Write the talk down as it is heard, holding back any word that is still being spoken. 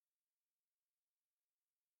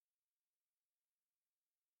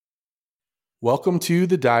Welcome to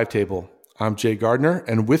the Dive Table. I'm Jay Gardner,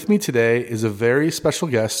 and with me today is a very special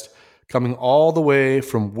guest coming all the way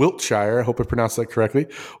from Wiltshire. I hope I pronounced that correctly.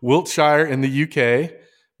 Wiltshire in the UK,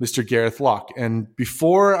 Mr. Gareth Locke. And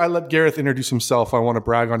before I let Gareth introduce himself, I want to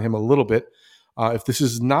brag on him a little bit. If this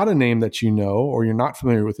is not a name that you know or you're not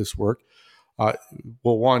familiar with this work,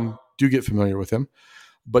 one, do get familiar with him.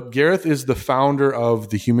 But Gareth is the founder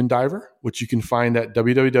of The Human Diver, which you can find at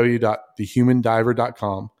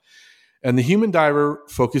www.thehumandiver.com. And The Human Diver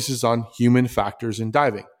focuses on human factors in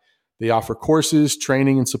diving. They offer courses,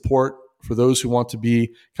 training, and support for those who want to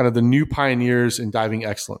be kind of the new pioneers in diving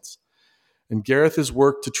excellence. And Gareth has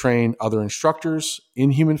worked to train other instructors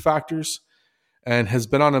in human factors and has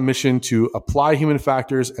been on a mission to apply human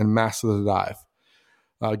factors and master the dive.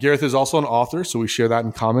 Gareth is also an author, so we share that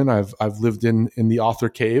in common. I've lived in the author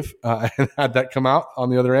cave and had that come out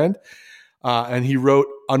on the other end. And he wrote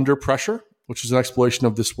Under Pressure, which is an exploration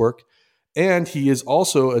of this work. And he is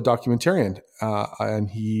also a documentarian, and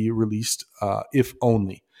he released If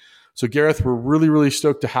Only. So Gareth, we're really, really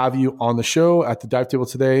stoked to have you on the show at the Dive Table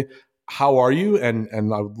today. How are you? And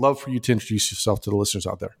I would love for you to introduce yourself to the listeners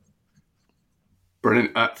out there.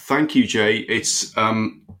 Brilliant. Thank you, Jay. It's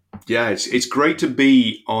great to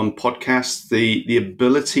be on podcasts. The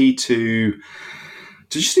ability to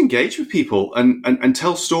just engage with people and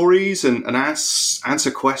tell stories and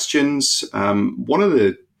answer questions. One of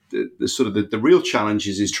the real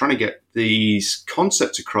challenges is trying to get these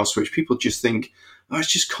concepts across, which people just think, oh,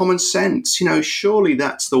 it's just common sense. Surely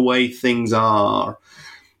that's the way things are.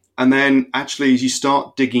 And then actually, as you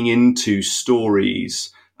start digging into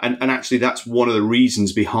stories, and actually that's one of the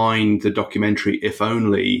reasons behind the documentary If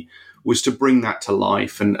Only, was to bring that to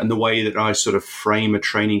life. And the way that I sort of frame a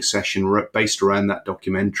training session based around that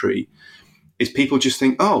documentary is people just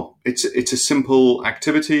think, oh, it's a simple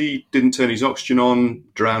activity, didn't turn his oxygen on,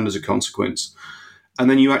 drowned as a consequence.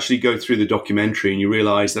 And then you actually go through the documentary and you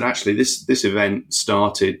realize that actually this event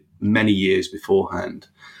started many years beforehand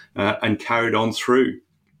and carried on through.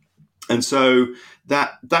 And so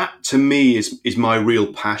that to me is my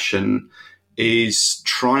real passion, is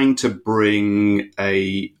trying to bring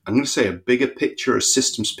I'm going to say a bigger picture, a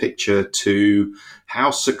systems picture to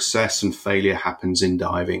how success and failure happens in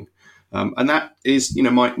diving. And that is,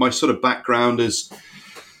 my sort of background is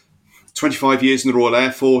 25 years in the Royal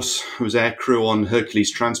Air Force. I was aircrew on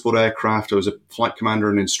Hercules transport aircraft. I was a flight commander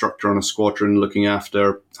and instructor on a squadron looking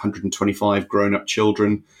after 125 grown-up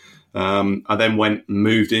children. I then went and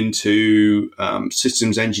moved into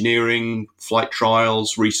systems engineering, flight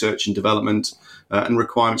trials, research and development, and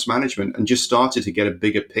requirements management, and just started to get a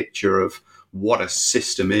bigger picture of what a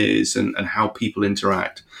system is and how people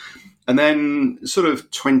interact. And then sort of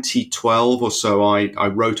 2012 or so, I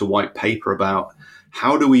wrote a white paper about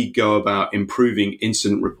how do we go about improving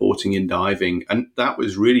incident reporting in diving. And that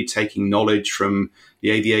was really taking knowledge from the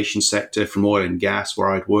aviation sector, from oil and gas, where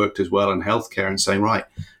I'd worked as well, and healthcare, and saying, right,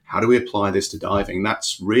 how do we apply this to diving?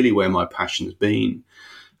 That's really where my passion has been.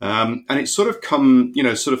 And it's sort of come,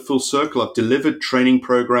 sort of full circle. I've delivered training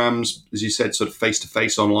programs, as you said, sort of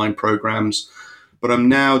face-to-face online programs. But I'm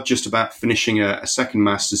now just about finishing a second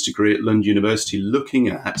master's degree at Lund University, looking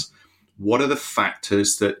at what are the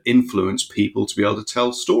factors that influence people to be able to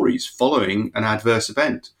tell stories following an adverse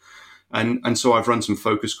event. And so I've run some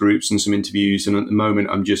focus groups and some interviews. And at the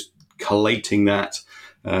moment, I'm just collating that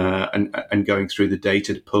and going through the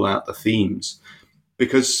data to pull out the themes.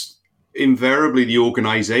 Because invariably, the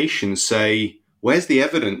organizations say, where's the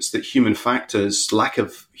evidence that lack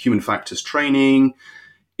of human factors training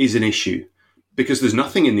is an issue? Because there's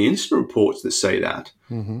nothing in the incident reports that say that.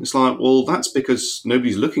 Mm-hmm. It's like, well, that's because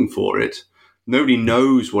nobody's looking for it. Nobody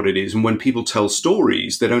knows what it is. And when people tell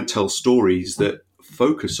stories, they don't tell stories that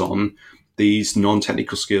focus on these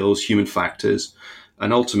non-technical skills, human factors,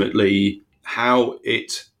 and ultimately how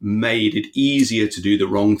it made it easier to do the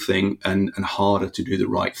wrong thing and harder to do the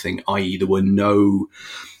right thing, i.e. there were no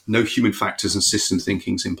human factors and system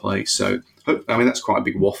thinkings in place. So, that's quite a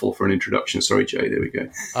big waffle for an introduction. Sorry, Jay, there we go.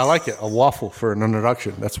 I like it. A waffle for an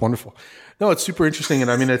introduction. That's wonderful. No, it's super interesting.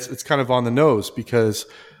 And it's kind of on the nose because,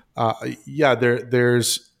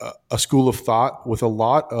 there's a school of thought with a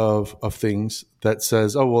lot of things that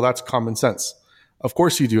says, oh, well, that's common sense. Of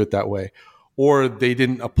course you do it that way. Or they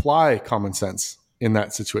didn't apply common sense in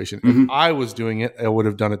that situation. Mm-hmm. If I was doing it, I would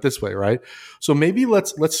have done it this way, right? So maybe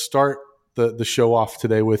let's start the show off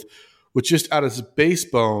today with just at its base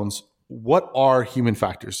bones, what are human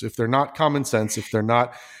factors? If they're not common sense, if they're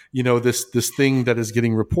not, this thing that is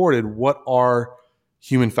getting reported, what are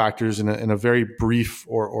human factors in a very brief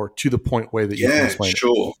or to the point way that you can explain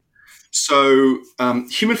sure. it? So,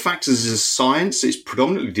 human factors is a science. It's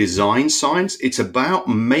predominantly design science. It's about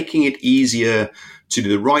making it easier to do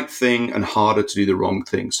the right thing and harder to do the wrong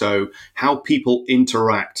thing. So, how people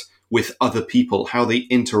interact with other people, how they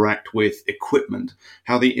interact with equipment,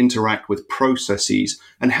 how they interact with processes,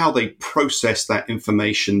 and how they process that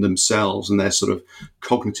information themselves and their sort of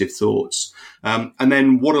cognitive thoughts. And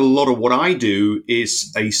then a lot of what I do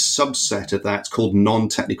is a subset of that called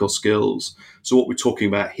non-technical skills. So what we're talking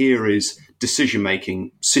about here is decision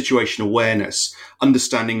making, situation awareness,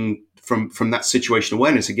 understanding from that situation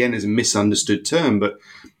awareness, again, is a misunderstood term, but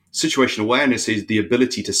situation awareness is the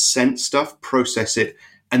ability to sense stuff, process it,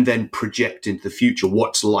 and then project into the future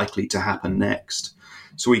what's likely to happen next.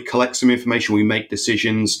 So we collect some information, we make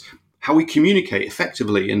decisions, how we communicate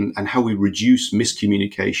effectively and how we reduce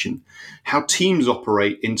miscommunication, how teams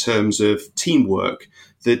operate in terms of teamwork,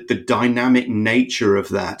 the dynamic nature of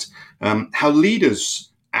that, how leaders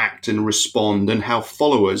act and respond, and how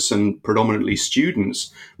followers and predominantly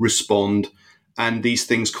students respond, and these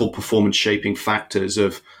things called performance shaping factors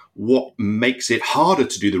of what makes it harder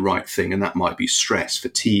to do the right thing. And that might be stress,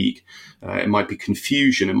 fatigue, it might be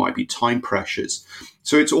confusion, it might be time pressures.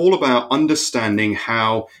 So it's all about understanding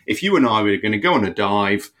how, if you and I were going to go on a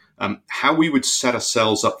dive, how we would set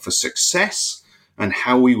ourselves up for success and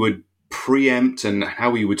how we would preempt and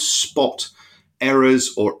how we would spot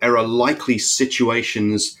errors or error likely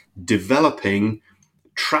situations developing,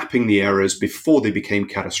 trapping the errors before they became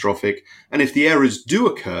catastrophic. And if the errors do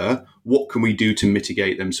occur, what can we do to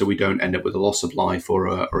mitigate them so we don't end up with a loss of life or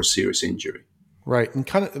a serious injury? Right. And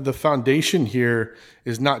kind of the foundation here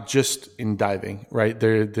is not just in diving, right?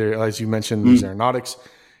 There, as you mentioned, there's aeronautics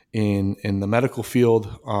in the medical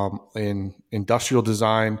field, in industrial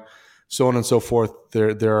design, so on and so forth.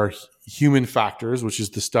 There are human factors, which is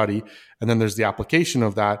the study. And then there's the application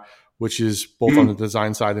of that, which is both on the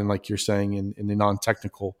design side and, like you're saying, in the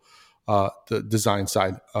non-technical, the design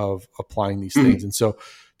side of applying these things. And so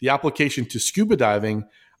the application to scuba diving,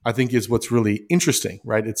 I think, is what's really interesting,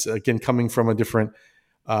 right? It's, again, coming from a different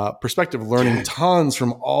perspective, learning tons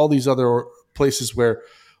from all these other places where,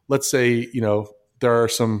 let's say, there are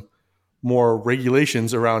some more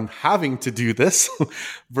regulations around having to do this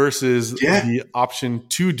versus the option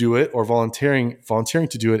to do it or volunteering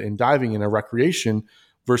to do it in diving in a recreation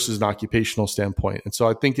versus an occupational standpoint. And so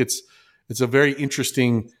I think it's a very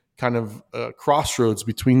interesting kind of crossroads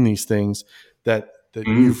between these things that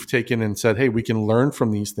you've taken and said, hey, we can learn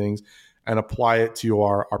from these things and apply it to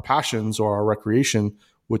our passions or our recreation,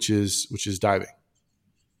 which is diving.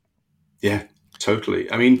 Yeah, totally.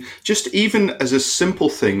 I mean, just even as a simple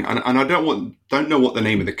thing, and I don't know what the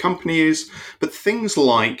name of the company is, but things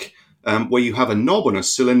like where you have a knob on a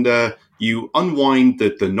cylinder, you unwind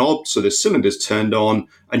the knob so the cylinder's turned on,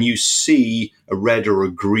 and you see a red or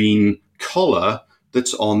a green color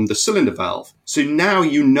that's on the cylinder valve. So now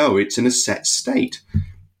you know it's in a set state.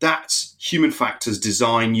 That's human factors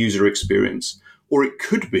design user experience. Or it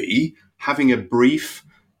could be having a brief,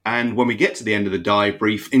 and when we get to the end of the dive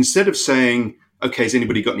brief, instead of saying, okay, has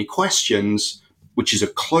anybody got any questions, which is a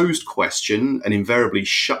closed question and invariably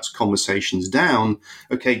shuts conversations down.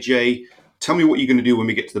 Okay, Jay, tell me what you're going to do when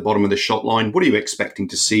we get to the bottom of the shot line. What are you expecting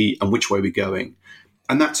to see and which way we're going?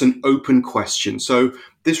 And that's an open question. So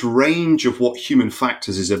this range of what human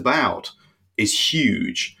factors is about is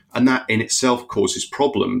huge. And that in itself causes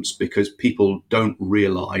problems because people don't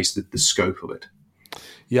realize the scope of it.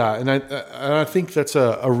 Yeah. And I think that's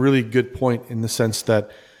a really good point in the sense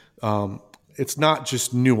that it's not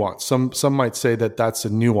just nuance. Some might say that that's a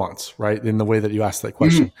nuance, right? In the way that you asked that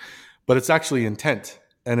question, but it's actually intent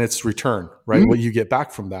and it's return, right? What you get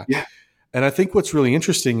back from that. Yeah. And I think what's really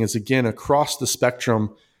interesting is, again, across the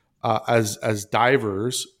spectrum, as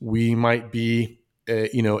divers, we might be,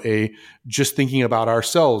 just thinking about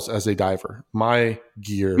ourselves as a diver, my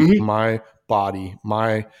gear, my body,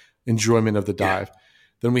 my enjoyment of the dive. Yeah.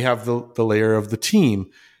 Then we have the layer of the team.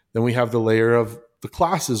 Then we have the layer of the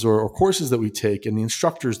classes or courses that we take and the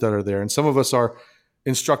instructors that are there. And some of us are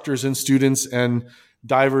instructors and students and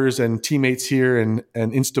divers and teammates here and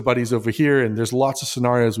Insta buddies over here. And there's lots of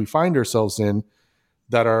scenarios we find ourselves in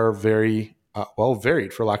that are very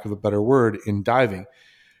varied, for lack of a better word, in diving.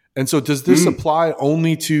 And so does this apply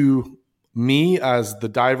only to me as the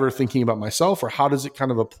diver thinking about myself, or how does it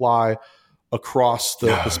kind of apply across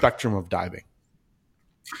the spectrum of diving?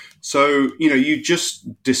 So, you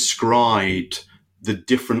just described the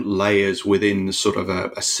different layers within sort of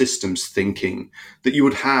a systems thinking that you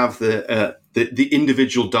would have the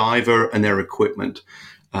individual diver and their equipment,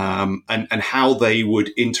 and how they would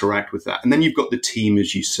interact with that. And then you've got the team,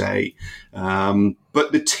 as you say.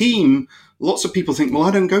 But the team, lots of people think, well,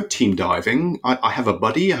 I don't go team diving. I have a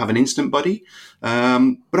buddy, I have an instant buddy.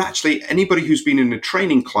 But actually, anybody who's been in a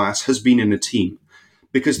training class has been in a team,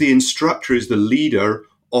 because the instructor is the leader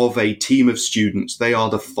of a team of students. They are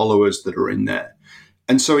the followers that are in there.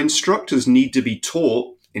 And so instructors need to be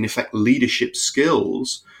taught, in effect, leadership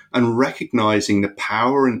skills and recognizing the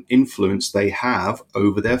power and influence they have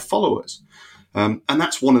over their followers. And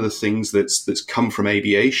that's one of the things that's come from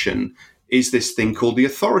aviation, is this thing called the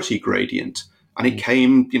authority gradient. And it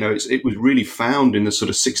came, it was really found in the sort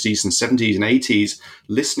of 60s and 70s and 80s,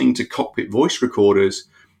 listening to cockpit voice recorders,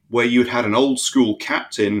 where you'd had an old school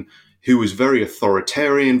captain who was very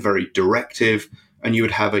authoritarian, very directive, and you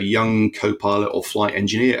would have a young co-pilot or flight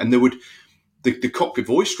engineer, and the cockpit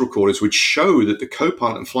voice recorders would show that the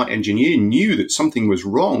co-pilot and flight engineer knew that something was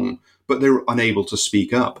wrong, but they were unable to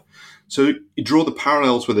speak up. So you draw the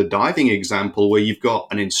parallels with a diving example, where you've got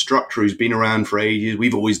an instructor who's been around for ages.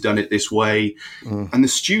 We've always done it this way. And the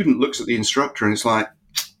student looks at the instructor and it's like,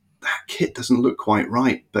 that kit doesn't look quite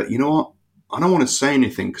right. But you know what? I don't want to say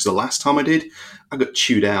anything, because the last time I did, I got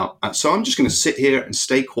chewed out. So I'm just going to sit here and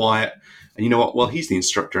stay quiet. And you know what? Well, he's the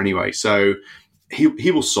instructor anyway. So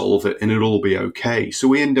he will solve it and it'll all be okay. So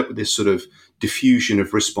we end up with this sort of diffusion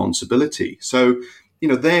of responsibility. So,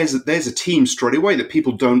 there's a team straight away that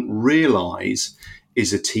people don't realize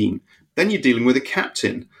is a team. Then you're dealing with a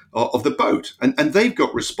captain of the boat, and they've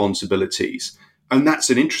got responsibilities. And that's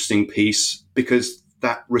an interesting piece, because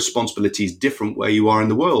that responsibility is different where you are in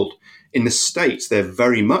the world. In the States, they're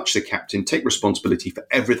very much the captain, take responsibility for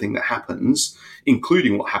everything that happens,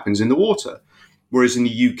 including what happens in the water. Whereas in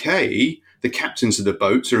the UK, the captains of the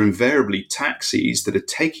boats are invariably taxis that are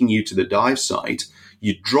taking you to the dive site,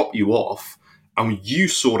 you drop you off, and you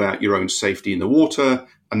sort out your own safety in the water,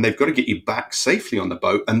 and they've got to get you back safely on the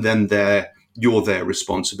boat, and then you're their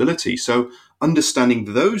responsibility. So understanding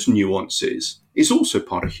those nuances is also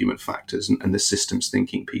part of human factors and the systems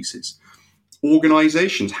thinking pieces.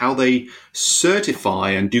 Organizations, how they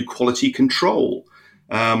certify and do quality control.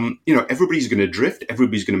 Everybody's going to drift,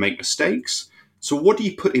 everybody's going to make mistakes. So what do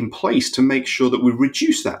you put in place to make sure that we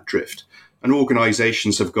reduce that drift? And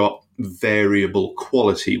organizations have got variable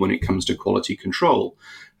quality when it comes to quality control.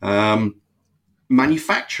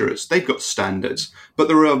 Manufacturers, they've got standards, but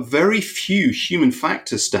there are very few human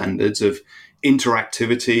factor standards of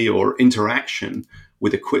interactivity or interaction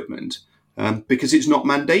with equipment, because it's not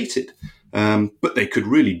mandated. But they could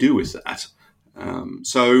really do with that.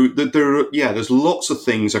 So there's lots of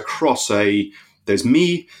things across there's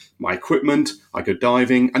me, my equipment, I go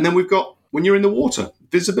diving, and then we've got, when you're in the water,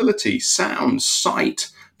 visibility, sound, sight,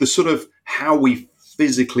 the sort of how we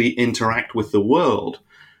physically interact with the world,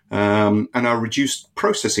 and our reduced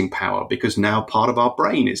processing power, because now part of our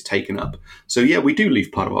brain is taken up. So we do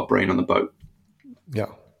leave part of our brain on the boat. Yeah.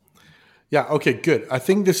 Okay, good. I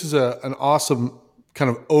think this is an awesome kind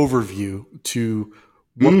of overview to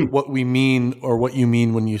what we mean, or what you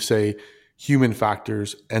mean when you say human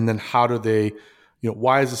factors, and then how do they,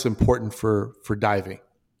 why is this important for diving?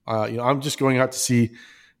 I'm just going out to see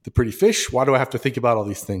the pretty fish. Why do I have to think about all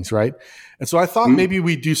these things, right? And so I thought maybe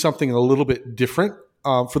we do something a little bit different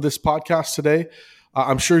for this podcast today.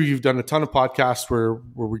 I'm sure you've done a ton of podcasts where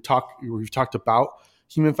we've talked about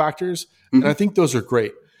human factors, and I think those are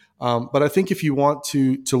great. But I think if you want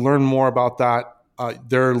to learn more about that,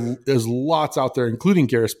 there's lots out there, including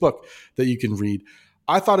Gareth's book, that you can read.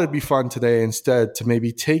 I thought it'd be fun today instead to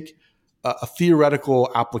maybe take a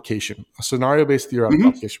theoretical application, a scenario-based theoretical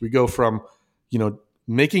application. We go from,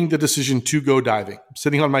 making the decision to go diving, I'm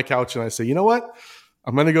sitting on my couch and I say, you know what,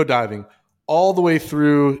 I'm going to go diving, all the way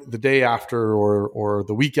through the day after or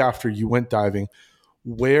the week after you went diving,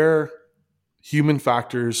 where human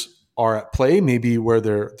factors are at play, maybe where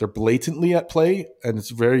they're blatantly at play and it's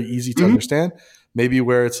very easy to understand, maybe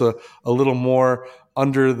where it's a little more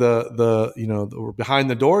under or behind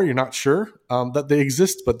the door, you're not sure that they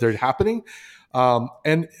exist, but they're happening.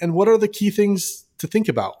 And what are the key things to think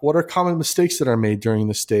about? What are common mistakes that are made during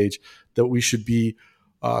this stage that we should be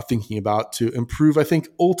thinking about to improve? I think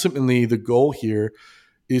ultimately the goal here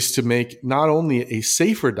is to make not only a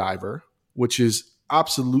safer diver, which is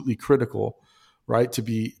absolutely critical, right?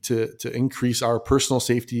 To increase our personal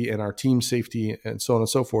safety and our team safety and so on and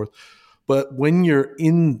so forth. But when you're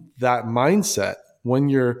in that mindset, when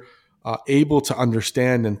you're able to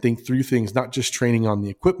understand and think through things, not just training on the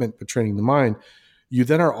equipment, but training the mind, you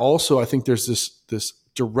then are also, I think there's this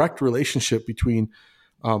direct relationship between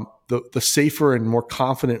the safer and more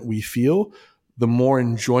confident we feel, the more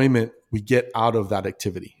enjoyment we get out of that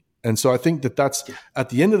activity. And so I think that's at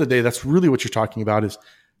the end of the day, that's really what you're talking about, is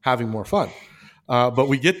having more fun. But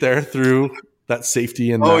we get there through that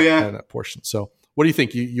safety and Oh yeah. and that portion. So what do you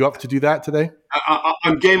think? You up to do that today?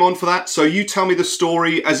 I'm game on for that. So you tell me the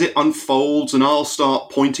story as it unfolds, and I'll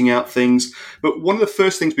start pointing out things. But one of the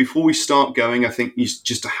first things before we start going, I think, is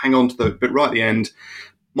just to hang on to the bit right at the end.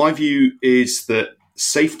 My view is that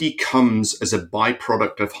safety comes as a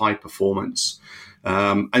byproduct of high performance.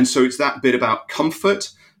 And so it's that bit about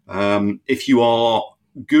comfort. If you are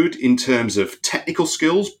good in terms of technical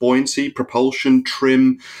skills, buoyancy, propulsion,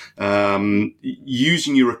 trim,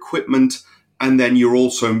 using your equipment, and then you're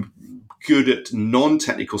also good at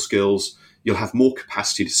non-technical skills, you'll have more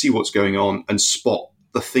capacity to see what's going on and spot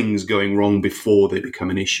the things going wrong before they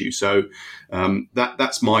become an issue. So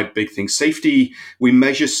that's my big thing. Safety, we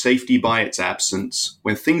measure safety by its absence.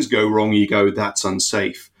 When things go wrong, you go, that's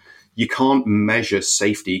unsafe. You can't measure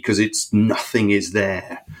safety because nothing is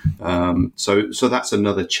there. So that's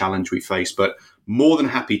another challenge we face. But more than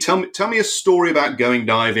happy. Tell me a story about going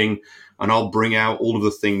diving, and I'll bring out all of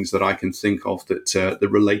the things that I can think of that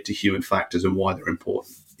relate to human factors and why they're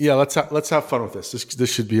important. Yeah, let's have fun with this.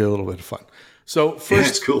 This should be a little bit of fun. So first, yeah,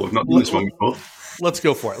 it's cool. I've not done this one before. Let's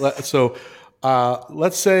go for it. So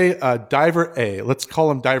let's say Diver A. Let's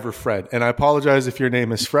call him Diver Fred. And I apologize if your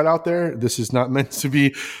name is Fred out there. This is not meant to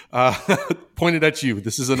be pointed at you.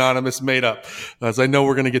 This is anonymous, made up, as I know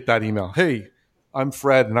we're going to get that email. Hey, I'm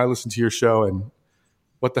Fred, and I listen to your show, and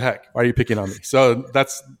what the heck? Why are you picking on me? So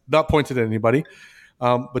that's not pointed at anybody.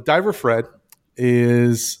 But Diver Fred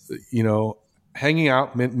is, hanging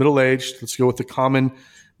out, middle-aged. Let's go with the common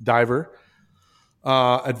diver,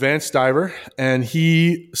 advanced diver. And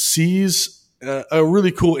he sees a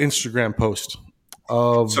really cool Instagram post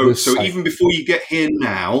of this So site. even before you get here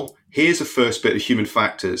now, here's the first bit of human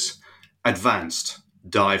factors. Advanced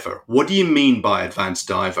diver. What do you mean by advanced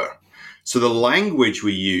diver? So the language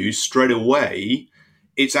we use straight away,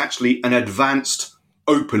 it's actually an advanced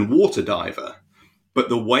open water diver. But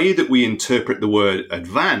the way that we interpret the word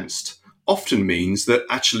advanced often means that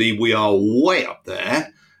actually we are way up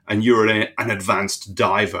there and you're an advanced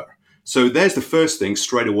diver. So there's the first thing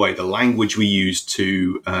straight away, the language we use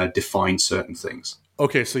to define certain things.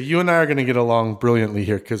 Okay, so you and I are going to get along brilliantly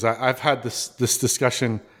here because I've had this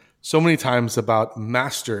discussion so many times about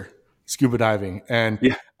master scuba diving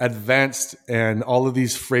and advanced and all of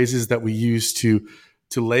these phrases that we use to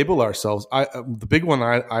label ourselves. The big one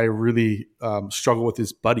I really struggle with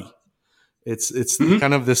is buddy. It's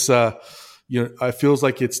kind of this, it feels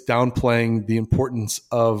like it's downplaying the importance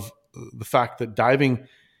of the fact that diving,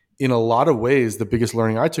 in a lot of ways, the biggest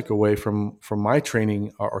learning I took away from my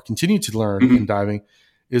training or continue to learn in diving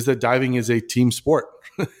is that diving is a team sport.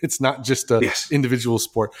 It's not just a individual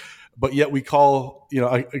sport, but yet we call,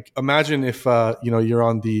 imagine if, you're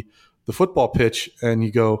on the football pitch and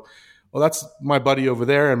you go, well, that's my buddy over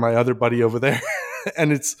there and my other buddy over there.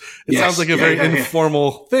 And it sounds like a very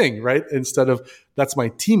informal thing, right? Instead of that's my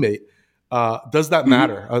teammate. Does that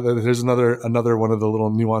matter? There's another one of the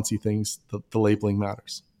little nuancy things. The labeling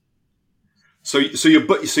matters. So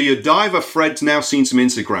your diver Fred's now seen some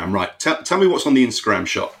Instagram, right? Tell me what's on the Instagram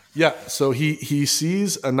shot. Yeah. So he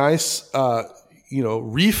sees a nice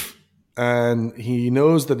reef, and he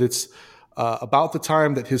knows that it's about the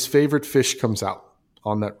time that his favorite fish comes out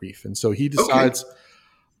on that reef, and so he decides,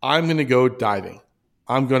 I'm going to go diving.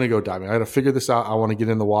 I got to figure this out. I want to get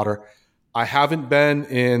in the water. I haven't been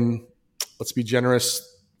in, let's be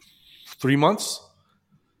generous, 3 months.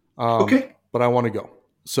 But I want to go.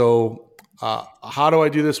 So how do I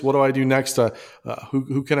do this? What do I do next?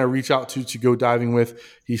 Who can I reach out to go diving with?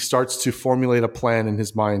 He starts to formulate a plan in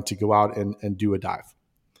his mind to go out and do a dive.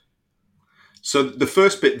 So the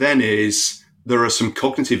first bit then is there are some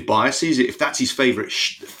cognitive biases. If that's his favorite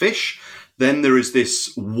fish, then there is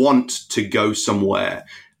this want to go somewhere.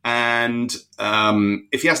 And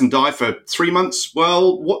if he hasn't dived for 3 months,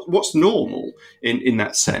 well, what's normal in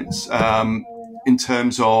that sense? In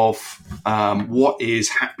terms of what is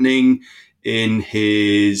happening in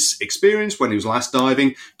his experience when he was last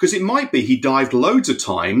diving, because it might be he dived loads of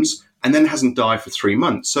times and then hasn't dived for 3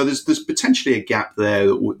 months. So there's potentially a gap there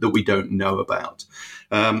that we don't know about.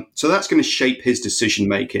 So that's going to shape his decision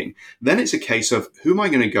making. Then it's a case of who am I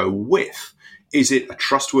going to go with? Is it a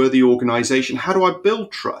trustworthy organization? How do I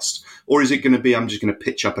build trust? Or is it going to be I'm just going to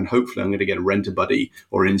pitch up and hopefully I'm going to get a renter buddy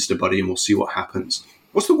or an Insta buddy and we'll see what happens?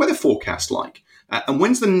 What's the weather forecast like? And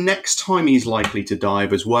when's the next time he's likely to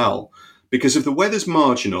dive as well? Because if the weather's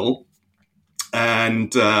marginal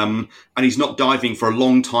and he's not diving for a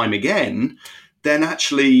long time again, then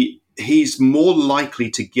actually he's more likely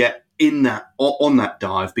to get on that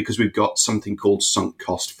dive because we've got something called sunk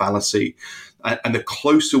cost fallacy. And the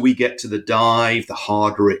closer we get to the dive, the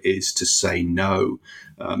harder it is to say no.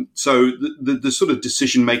 So the sort of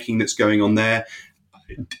decision making that's going on there.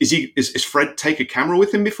 Is Fred take a camera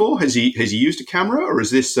with him before? Has he used a camera, or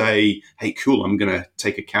is this a, hey, cool, I'm going to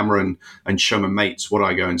take a camera and show my mates what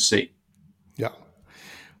I go and see? Yeah.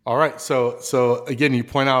 All right. So again, you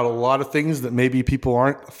point out a lot of things that maybe people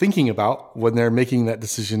aren't thinking about when they're making that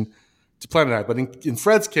decision to plan a night. But in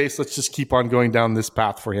Fred's case, let's just keep on going down this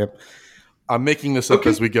path for him. I'm making this up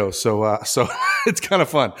as we go, so it's kind of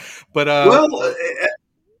fun. But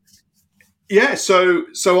yeah. So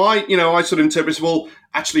I sort of interpret, well,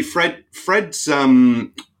 actually, Fred's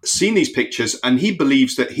seen these pictures and he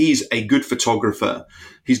believes that he's a good photographer.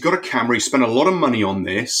 He's got a camera. He spent a lot of money on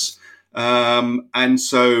this. And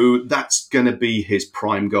so that's going to be his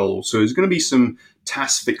prime goal. So there's going to be some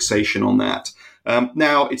task fixation on that.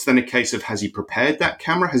 Now it's then a case of, has he prepared that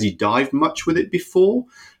camera? Has he dived much with it before?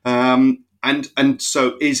 And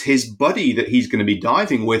so is his buddy that he's going to be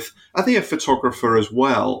diving with, are they a photographer as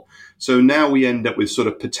well? So now we end up with sort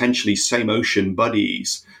of potentially same ocean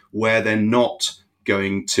buddies where they're not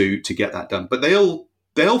going to get that done, but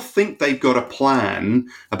they'll think they've got a plan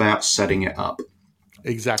about setting it up.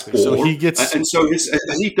 Exactly. So he gets, and so has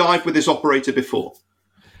he dived with this operator before?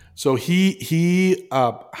 So he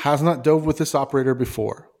has not dove with this operator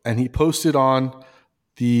before, and he posted on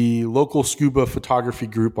the local scuba photography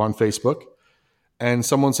group on Facebook, and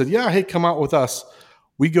someone said, "Yeah, hey, come out with us.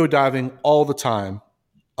 We go diving all the time.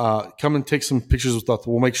 Come and take some pictures with us.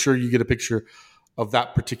 We'll make sure you get a picture of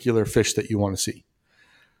that particular fish that you want to see."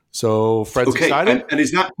 So Fred's excited. And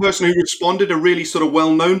is that person who responded a really sort of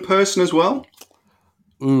well-known person as well?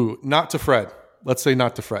 Ooh, not to Fred. Let's say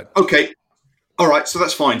not to Fred. Okay. All right. So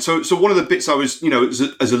that's fine. So one of the bits I was,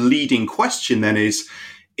 as a leading question then is,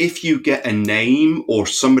 if you get a name or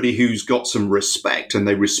somebody who's got some respect and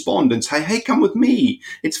they respond and say, hey, come with me,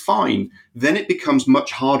 it's fine, then it becomes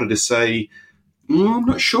much harder to say, I'm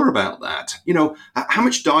not sure about that. How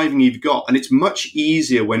much diving you've got. And it's much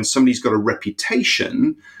easier when somebody's got a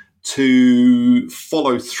reputation to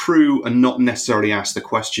follow through and not necessarily ask the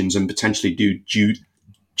questions and potentially do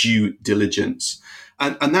due diligence.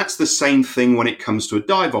 And that's the same thing when it comes to a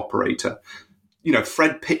dive operator.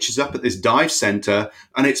 Fred pitches up at this dive center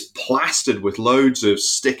and it's plastered with loads of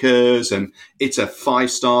stickers and it's a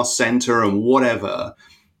 5-star center and whatever.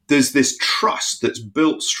 There's this trust that's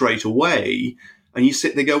built straight away. And you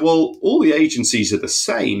sit there and go, well, all the agencies are the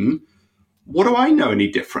same. What do I know any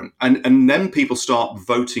different? And then people start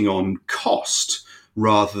voting on cost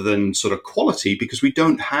rather than sort of quality, because we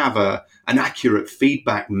don't have an accurate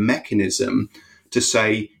feedback mechanism to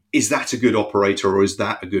say, is that a good operator or is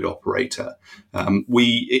that a good operator?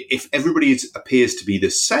 If everybody appears to be the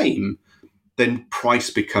same, then price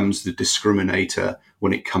becomes the discriminator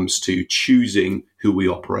when it comes to choosing who we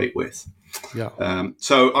operate with. Yeah.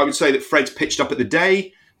 So I would say that Fred's pitched up at the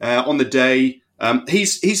day. On the day,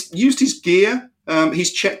 he's used his gear.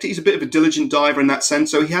 He's checked it. He's a bit of a diligent diver in that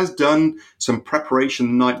sense. So he has done some preparation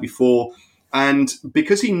the night before. And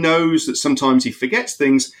because he knows that sometimes he forgets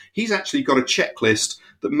things, he's actually got a checklist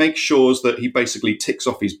that makes sure that he basically ticks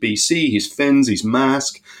off his BC, his fins, his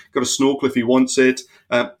mask, got a snorkel if he wants it.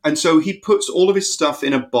 And so he puts all of his stuff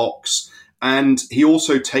in a box. And he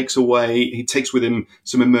also takes with him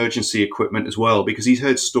some emergency equipment as well, because he's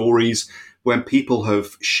heard stories when people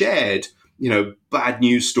have shared, bad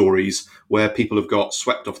news stories where people have got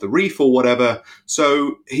swept off the reef or whatever.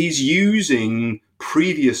 So he's using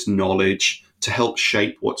previous knowledge to help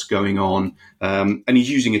shape what's going on. And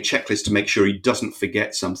he's using a checklist to make sure he doesn't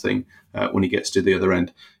forget something when he gets to the other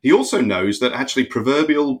end. He also knows that actually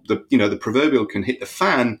the proverbial can hit the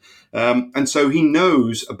fan. And so he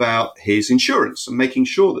knows about his insurance and making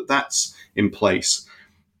sure that that's in place.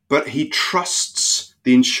 But he trusts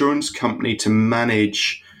the insurance company to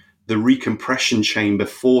manage the recompression chamber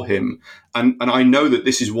for him. And I know that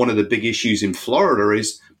this is one of the big issues in Florida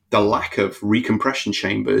is the lack of recompression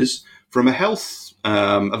chambers from a health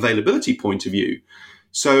availability point of view.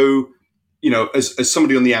 So, as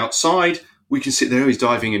somebody on the outside, we can sit there, he's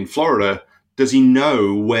diving in Florida. Does he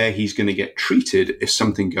know where he's going to get treated if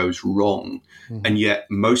something goes wrong? Mm-hmm. And yet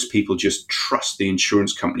most people just trust the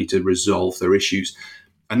insurance company to resolve their issues.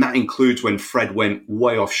 And that includes when Fred went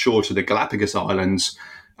way offshore to the Galapagos Islands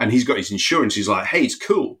and he's got his insurance. He's like, hey, it's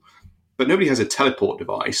cool. But nobody has a teleport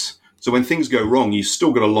device. So when things go wrong, you've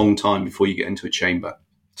still got a long time before you get into a chamber.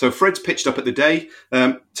 So Fred's pitched up at the day.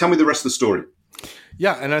 Tell me the rest of the story.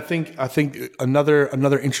 Yeah, and I think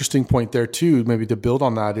another interesting point there too, maybe to build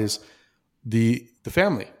on that, is the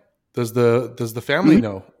family. Does the family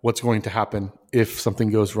know what's going to happen if something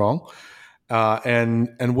goes wrong?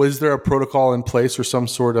 And was there a protocol in place or some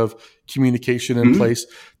sort of communication in place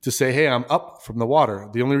to say, hey, I'm up from the water?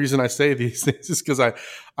 The only reason I say these things is because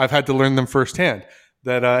I've had to learn them firsthand.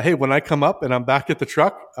 That, hey, when I come up and I'm back at the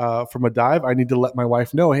truck from a dive, I need to let my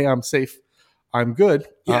wife know, hey, I'm safe. I'm good.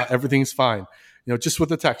 Everything's fine. Just with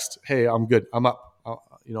the text, hey, I'm good. I'm up.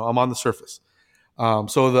 I'm on the surface.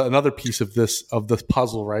 So another piece of this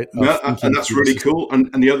puzzle, right? And that's really cool.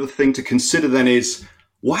 And the other thing to consider then is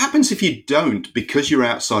what happens if you don't, because you're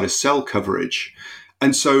outside of cell coverage.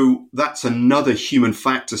 And so that's another human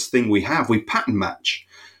factors thing we have. We pattern match.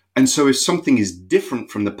 And so if something is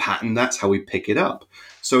different from the pattern, that's how we pick it up.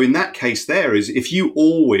 So in that case there is, if you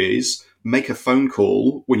always make a phone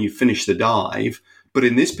call when you finish the dive, but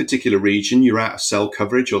in this particular region, you're out of cell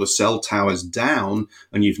coverage or the cell tower's down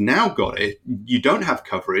and you've now got it, you don't have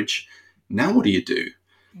coverage. Now what do you do?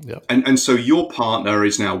 Yep. And so your partner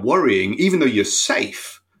is now worrying, even though you're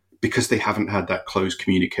safe, because they haven't had that closed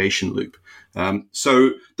communication loop.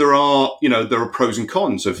 So there are pros and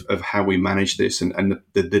cons of how we manage this and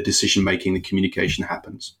the decision making, the communication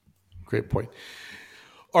happens. Great point.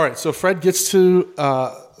 All right, so Fred gets to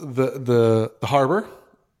the harbor.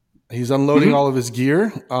 He's unloading all of his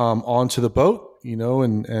gear onto the boat,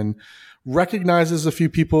 and recognizes a few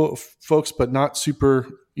folks, but not super,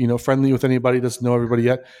 friendly with anybody. Doesn't know everybody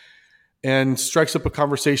yet, and strikes up a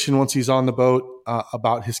conversation once he's on the boat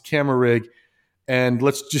about his camera rig. And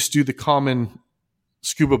let's just do the common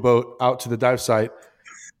scuba boat out to the dive site.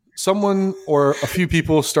 Someone or a few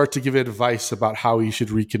people start to give advice about how he should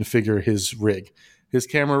reconfigure his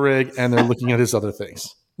camera rig, and they're looking at his other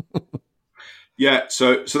things. Yeah,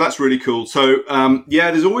 so that's really cool. So,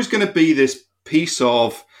 there's always going to be this piece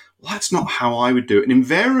of, well, that's not how I would do it. And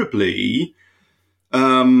invariably,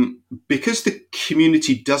 because the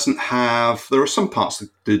community doesn't have, there are some parts of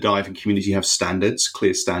the diving community have standards,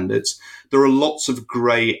 clear standards. There are lots of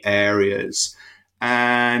gray areas.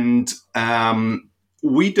 And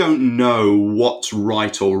we don't know what's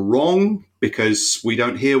right or wrong because we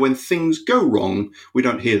don't hear when things go wrong. We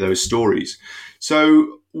don't hear those stories.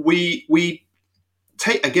 So we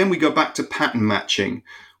go back to pattern matching.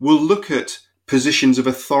 We'll look at positions of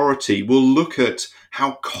authority. We'll look at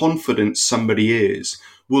how confident somebody is.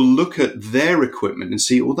 We'll look at their equipment and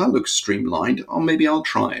see, oh, that looks streamlined. Oh, maybe I'll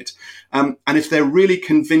try it. And if they're really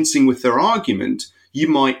convincing with their argument, you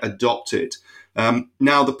might adopt it.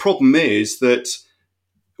 Now, the problem is that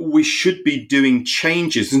we should be doing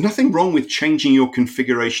changes. There's nothing wrong with changing your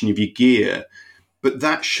configuration of your gear, but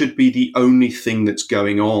that should be the only thing that's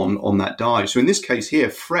going on that dive. So in this case here,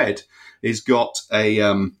 Fred has got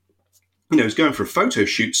he's going for a photo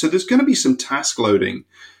shoot. So there's going to be some task loading.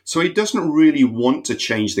 So he doesn't really want to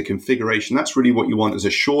change the configuration. That's really what you want as a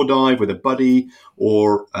shore dive with a buddy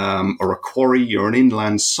or a quarry or an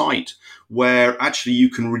inland site where actually you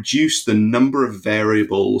can reduce the number of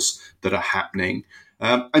variables that are happening.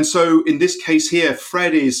 And so in this case here,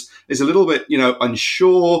 Fred is a little bit,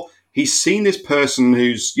 unsure. He's seen this person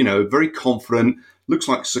who's, very confident, looks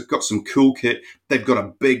like got some cool kit. They've got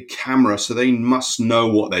a big camera, so they must know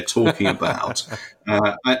what they're talking about.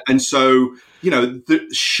 And so, the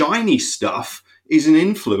shiny stuff is an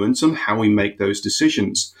influence on how we make those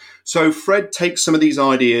decisions. So Fred takes some of these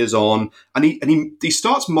ideas on and he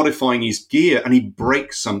starts modifying his gear and he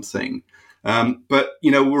breaks something. But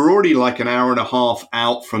we're already like an hour and a half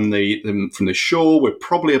out from the shore. We're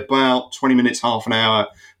probably about 20 minutes, half an hour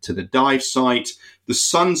to the dive site. The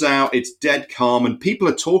sun's out, it's dead calm, and people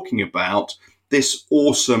are talking about this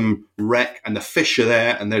awesome wreck and the fish are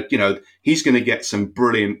there and he's going to get some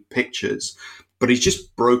brilliant pictures, but he's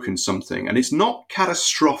just broken something and it's not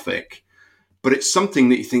catastrophic, but it's something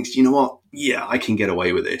that he thinks, you know what? Yeah, I can get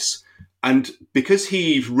away with this. And because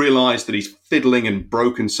he's realized that he's fiddling and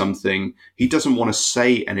broken something, he doesn't want to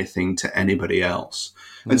say anything to anybody else.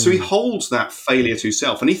 And so he holds that failure to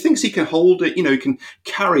himself and he thinks he can hold it, he can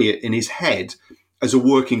carry it in his head as a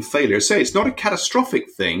working failure. So it's not a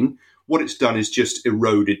catastrophic thing. What it's done is just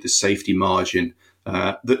eroded the safety margin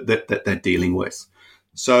that they're dealing with.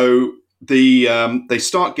 So they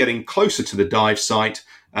start getting closer to the dive site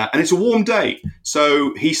and it's a warm day.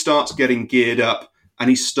 So he starts getting geared up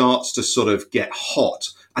and he starts to sort of get hot.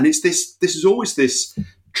 And it's this is always this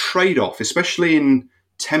trade-off, especially in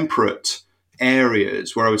temperate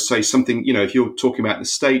areas where I would say something, if you're talking about the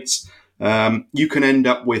States, you can end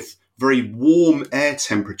up with very warm air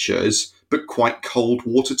temperatures, but quite cold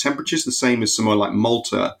water temperatures, the same as somewhere like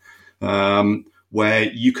Malta, where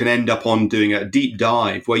you can end up on doing a deep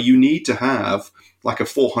dive where you need to have like a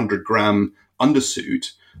 400-gram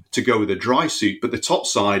undersuit to go with a dry suit. But the top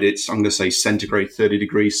side, it's, I'm going to say centigrade, 30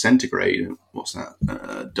 degrees centigrade. What's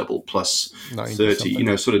that? Double plus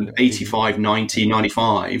 30, sort of 85, 90,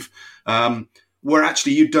 95. Where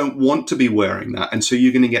actually you don't want to be wearing that. And so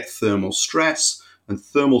you're going to get thermal stress, and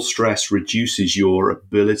thermal stress reduces your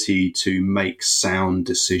ability to make sound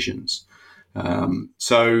decisions.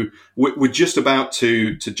 So we're just about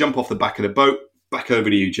to jump off the back of the boat. Back over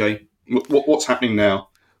to you, Jay. What's happening now?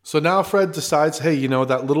 So now Fred decides, hey,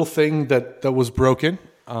 that little thing that was broken,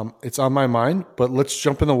 it's on my mind, but let's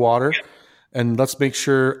jump in the water and let's make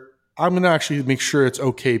sure, I'm going to actually make sure it's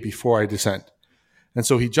okay before I descend. And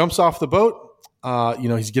so he jumps off the boat.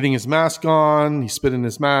 He's getting his mask on. He's spitting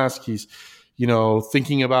his mask. He's,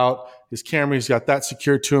 thinking about his camera. He's got that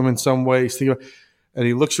secured to him in some way. And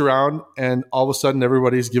he looks around, and all of a sudden,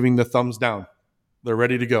 everybody's giving the thumbs down. They're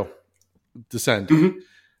ready to go, descend. Mm-hmm.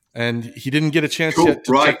 And he didn't get a chance yet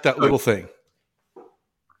to check that little thing.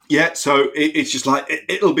 Yeah, so it's just like,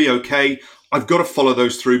 it'll be okay. I've got to follow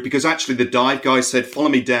those through, because actually the dive guy said, follow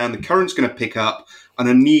me down. The current's going to pick up, and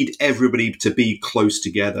I need everybody to be close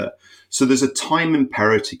together. So there's a time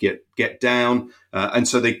imperative to get down. And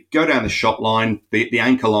so they go down the shot line, the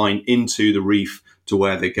anchor line, into the reef to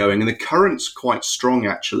where they're going. And the current's quite strong,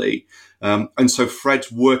 actually. And so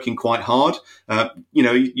Fred's working quite hard.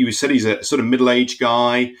 You said he's a sort of middle-aged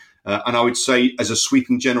guy. And I would say, as a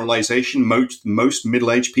sweeping generalization, most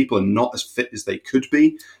middle-aged people are not as fit as they could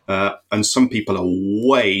be. And some people are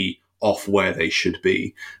way off where they should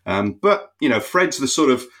be. But Fred's the sort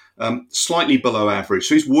of slightly below average.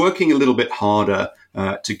 So he's working a little bit harder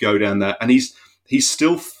to go down there. And he's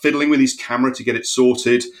still fiddling with his camera to get it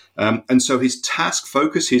sorted. And so his task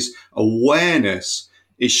focus, his awareness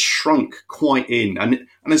is shrunk quite in. And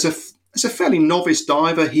as a fairly novice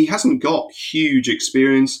diver, he hasn't got huge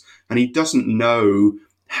experience, and he doesn't know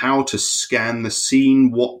how to scan the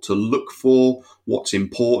scene, what to look for, what's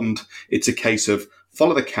important. It's a case of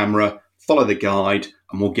follow the camera, follow the guide,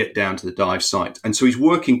 and we'll get down to the dive site. And so he's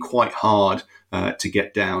working quite hard to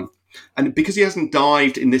get down. And because he hasn't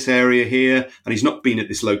dived in this area here, and he's not been at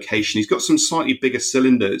this location, he's got some slightly bigger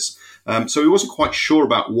cylinders. So he wasn't quite sure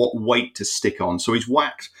about what weight to stick on. So he's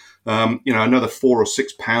whacked, another 4 or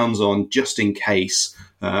 6 pounds on just in case.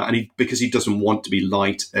 Because he doesn't want to be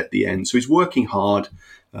light at the end. So he's working hard.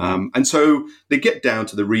 And so they get down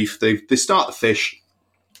to the reef, they start the fish,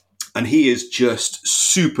 and he is just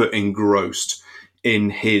super engrossed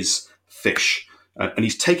in his fish. And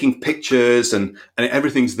he's taking pictures, and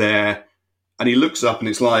everything's there. And he looks up, and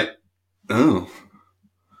it's like, oh,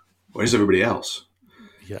 where's everybody else?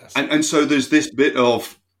 Yes. And so there's this bit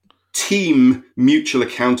of team mutual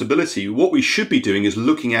accountability. What we should be doing is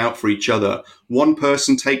looking out for each other. One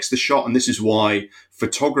person takes the shot, and this is why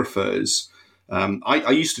photographers,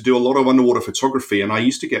 I used to do a lot of underwater photography, and I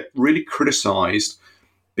used to get really criticized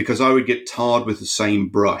because I would get tarred with the same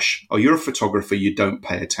brush. Oh, you're a photographer, you don't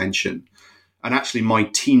pay attention. And actually my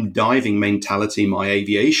team diving mentality, my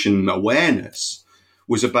aviation awareness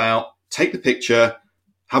was about take the picture,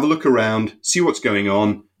 have a look around, see what's going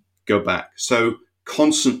on, go back. So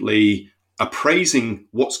constantly appraising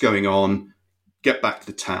what's going on, get back to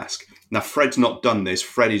the task. Now, Fred's not done this.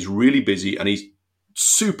 Fred is really busy, and he's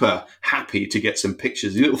super happy to get some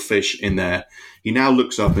pictures, little fish in there. He now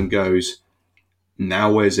looks up and goes,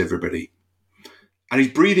 now where's everybody? And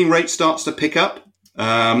his breathing rate starts to pick up.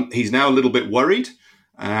 He's now a little bit worried,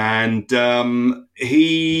 and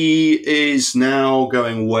he is now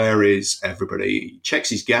going, where is everybody? He checks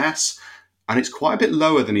his gas, and it's quite a bit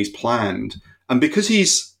lower than he's planned. And because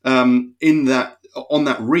he's on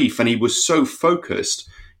that reef, and he was so focused,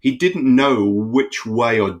 he didn't know which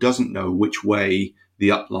way, or doesn't know which way the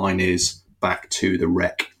upline is back to the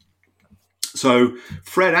wreck. So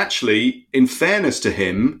Fred actually, in fairness to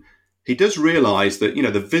him, he does realize that,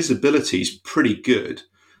 the visibility is pretty good.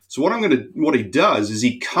 So what he does is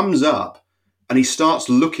he comes up and he starts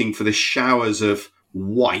looking for the showers of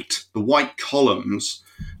white, the white columns,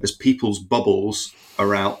 as people's bubbles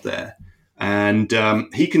are out there. And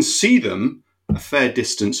he can see them a fair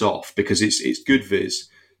distance off because it's good viz.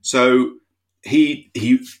 So he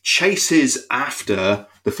chases after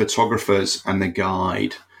the photographers and the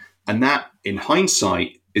guide. And that, in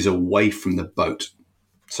hindsight, is away from the boat.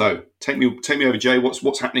 So take me over, Jay.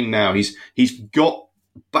 What's happening now? He's got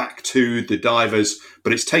back to the divers,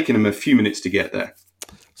 but it's taken him a few minutes to get there.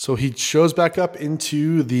 So he shows back up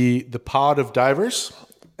into the pod of divers,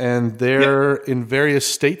 and they're in various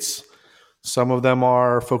states. Some of them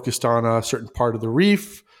are focused on a certain part of the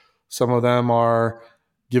reef. Some of them are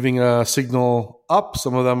giving a signal up.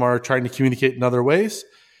 Some of them are trying to communicate in other ways.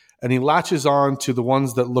 And he latches on to the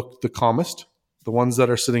ones that look the calmest. the ones that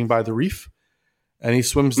are sitting by the reef. And he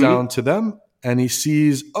swims down to them and he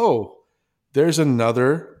sees, oh, there's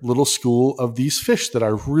another little school of these fish that I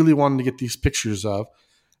really wanted to get these pictures of.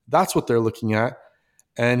 That's what they're looking at.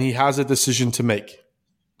 And he has a decision to make.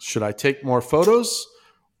 Should I take more photos,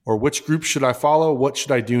 or which group should I follow? What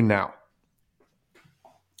should I do now?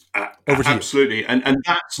 Over to Absolutely. you. And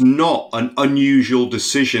that's not an unusual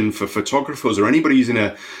decision for photographers or anybody who's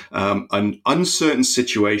in an uncertain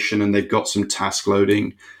situation and they've got some task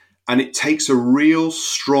loading. And it takes a real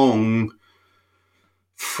strong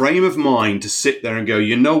frame of mind to sit there and go,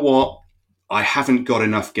 you know what? I haven't got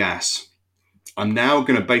enough gas. I'm now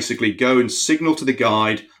going to basically go and signal to the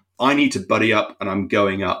guide, I need to buddy up, and I'm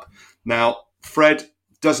going up. Now, Fred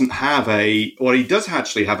doesn't have he does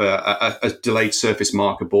actually have a delayed surface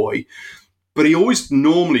marker buoy, but he always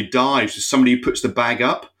normally dives with somebody who puts the bag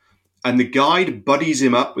up, and the guide buddies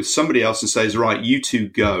him up with somebody else and says, right, you two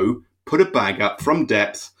go, put a bag up from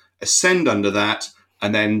depth, ascend under that,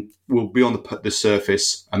 and then we'll be on the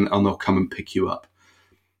surface and they'll come and pick you up.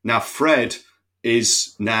 Now, Fred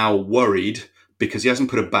is now worried because he hasn't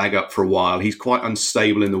put a bag up for a while. He's quite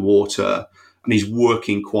unstable in the water and he's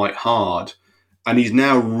working quite hard. And he's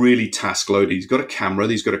now really task loaded. He's got a camera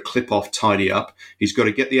that he's got to clip off, tidy up. He's got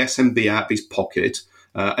to get the SMB out of his pocket.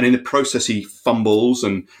 And in the process, he fumbles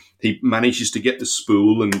and he manages to get the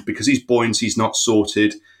spool. And because his buoyancy's not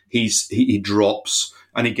sorted, he drops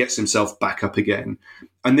and he gets himself back up again.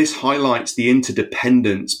 And this highlights the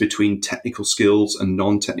interdependence between technical skills and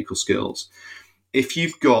non-technical skills. If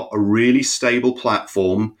you've got a really stable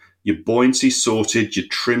platform, your buoyancy sorted, your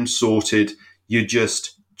trim sorted, you're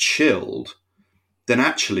just chilled, then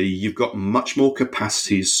actually you've got much more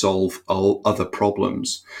capacity to solve other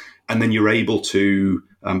problems. And then you're able to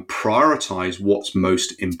prioritize what's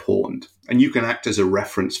most important. And you can act as a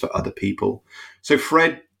reference for other people. So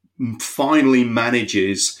Fred finally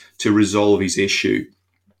manages to resolve his issue,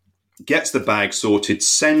 gets the bag sorted,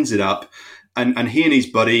 sends it up, and he and his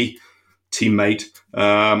buddy, teammate,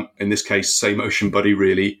 in this case, same ocean buddy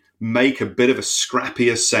really, make a bit of a scrappy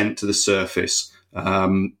ascent to the surface,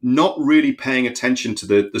 not really paying attention to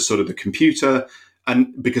the sort of the computer,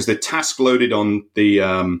 and because they're task loaded on the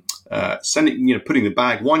putting the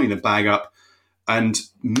bag, winding the bag up, and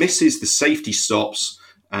misses the safety stops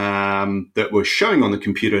that were showing on the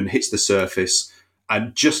computer and hits the surface.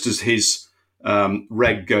 And just as his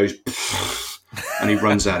reg goes, and he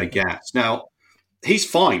runs out of gas. Now, he's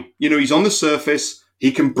fine. He's on the surface.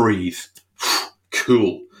 He can breathe.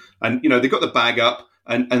 Cool. And, they've got the bag up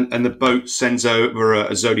and the boat sends over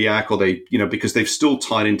a Zodiac, or they, because they've still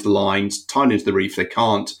tied into the lines, tied into the reef, they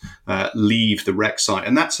can't leave the wreck site.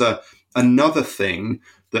 And that's another thing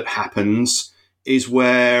that happens is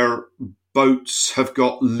where boats have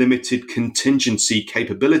got limited contingency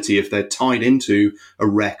capability if they're tied into a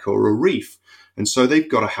wreck or a reef. And so they've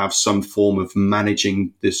got to have some form of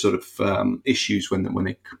managing this sort of issues when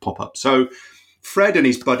they pop up. So Fred and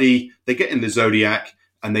his buddy, they get in the Zodiac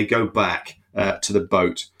and they go back to the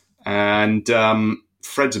boat. And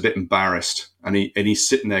Fred's a bit embarrassed and he's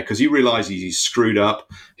sitting there because he realizes he's screwed up.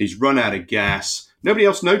 He's run out of gas. Nobody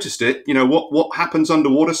else noticed it. What happens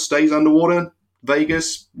underwater stays underwater.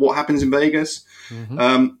 Vegas, what happens in Vegas?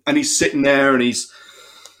 Mm-hmm. And he's sitting there and he's,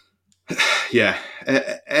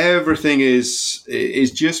 everything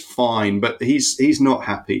is just fine, but he's not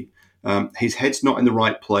happy. His head's not in the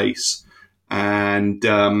right place. And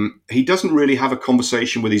he doesn't really have a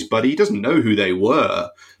conversation with his buddy. He doesn't know who they were.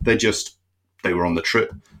 They were on the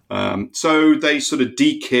trip. So they sort of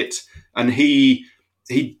de-kit, and he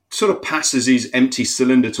sort of passes his empty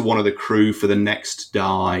cylinder to one of the crew for the next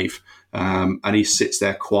dive. And he sits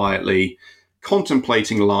there quietly,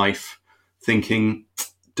 contemplating life, thinking,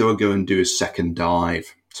 do I go and do a second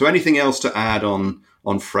dive? So anything else to add on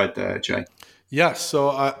Fred there, Jay? Yeah, so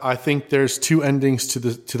I think there's two endings to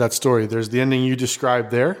that story. There's the ending you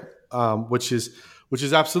described there, which is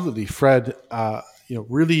absolutely Fred,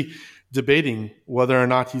 really debating whether or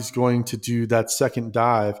not he's going to do that second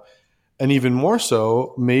dive, and even more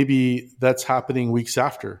so, maybe that's happening weeks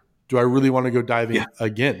after. Do I really want to go diving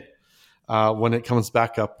again? When it comes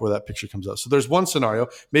back up where that picture comes out. So there's one scenario.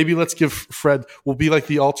 Maybe let's give Fred, we'll be like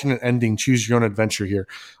the alternate ending, choose your own adventure here,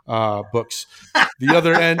 books. The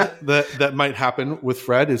other end that might happen with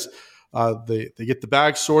Fred is they get the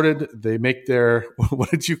bag sorted. They make their,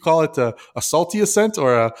 what did you call it? A salty ascent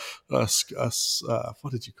or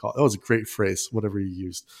what did you call it? That was a great phrase, whatever you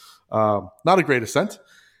used. Not a great ascent.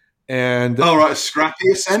 And a scrappy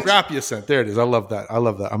ascent? Scrappy ascent. There it is. I love that. I'm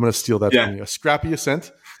going to steal that from you. A scrappy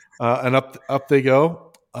ascent. And up they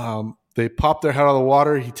go. They pop their head out of the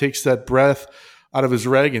water. He takes that breath. out of his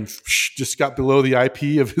reg and just got below the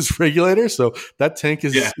IP of his regulator. So that tank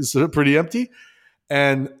is pretty empty.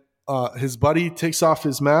 And his buddy takes off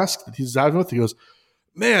his mask that he's diving with. He goes,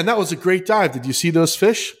 "Man, that was a great dive. Did you see those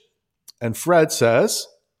fish?" And Fred says,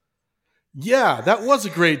 "Yeah, that was a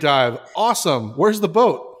great dive. Awesome. Where's the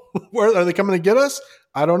boat? Where are they coming to get us?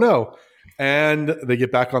 I don't know." And they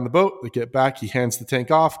get back on the boat. They get back. He hands the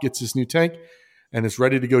tank off, gets his new tank, and is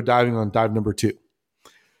ready to go diving on dive number 2.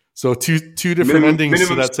 So two different endings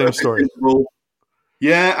to that same story.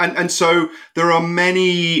 Yeah, and so there are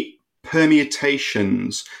many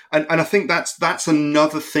permutations. And I think that's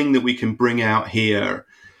another thing that we can bring out here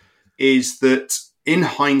is that in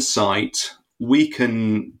hindsight, we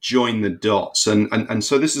can join the dots. And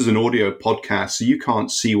so this is an audio podcast, so you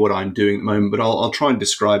can't see what I'm doing at the moment, but I'll try and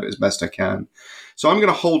describe it as best I can. So I'm going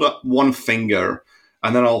to hold up one finger,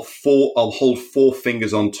 and then I'll hold 4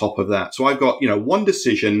 fingers on top of that. So I've got, one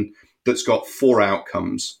decision that's got 4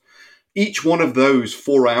 outcomes. Each one of those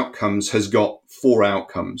 4 outcomes has got 4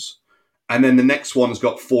 outcomes. And then the next one's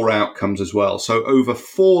got 4 outcomes as well. So over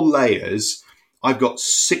 4 layers, I've got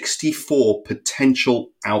 64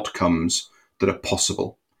 potential outcomes that are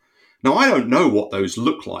possible. Now, I don't know what those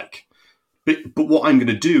look like, but what I'm going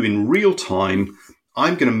to do in real time,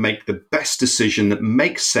 I'm going to make the best decision that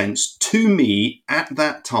makes sense to me at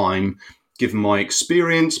that time, given my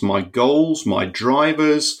experience, my goals, my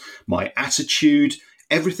drivers, my attitude,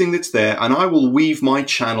 everything that's there. And I will weave my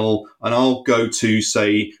channel and I'll go to,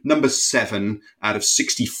 say, number 7 out of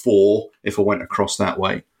 64 if I went across that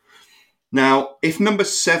way. Now, if number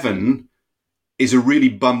 7 is a really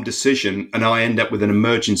bum decision and I end up with an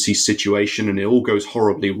emergency situation and it all goes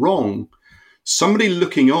horribly wrong, somebody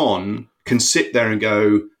looking on can sit there and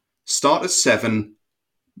go, start at 7,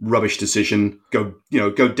 rubbish decision, go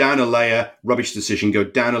down a layer, rubbish decision, go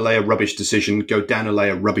down a layer, rubbish decision, go down a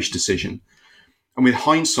layer, rubbish decision. And with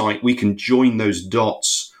hindsight, we can join those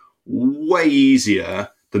dots way easier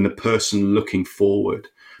than the person looking forward.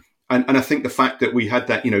 And I think the fact that we had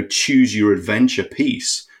that, choose your adventure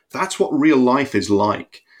piece, that's what real life is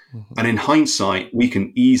like. Mm-hmm. And in hindsight, we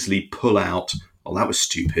can easily pull out, oh, that was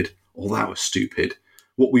stupid. Oh, that was stupid.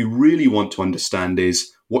 What we really want to understand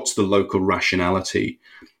is what's the local rationality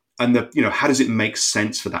and how does it make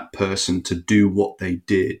sense for that person to do what they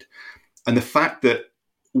did? And the fact that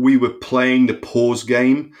we were playing the pause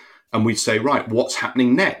game and we'd say, right, what's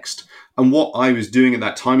happening next? And what I was doing at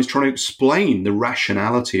that time is trying to explain the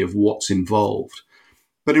rationality of what's involved.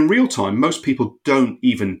 But in real time, most people don't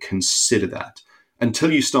even consider that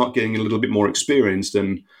until you start getting a little bit more experienced.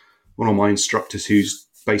 And one of my instructors who's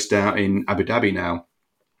based out in Abu Dhabi now,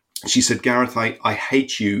 she said, Gareth, I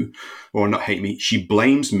hate you, or not hate me. She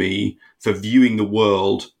blames me for viewing the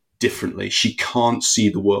world differently. She can't see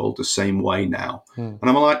the world the same way now. And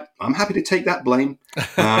I'm like, I'm happy to take that blame.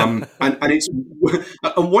 And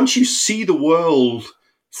once you see the world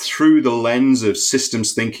through the lens of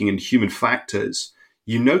systems thinking and human factors,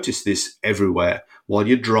 you notice this everywhere while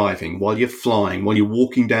you're driving, while you're flying, while you're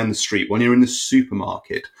walking down the street, when you're in the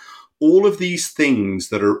supermarket. All of these things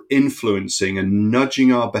that are influencing and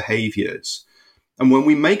nudging our behaviors. And when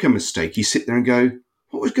we make a mistake, you sit there and go,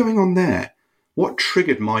 what was going on there? What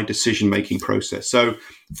triggered my decision-making process? So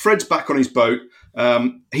Fred's back on his boat.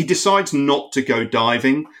 He decides not to go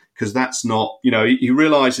diving because that's not, he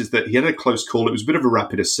realizes that he had a close call. It was a bit of a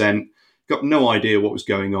rapid ascent, got no idea what was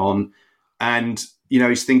going on. And,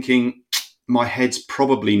 he's thinking, my head's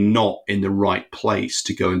probably not in the right place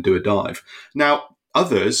to go and do a dive. Now,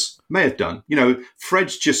 others may have done.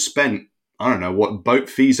 Fred's just spent, I don't know what boat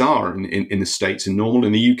fees are in the States and normal.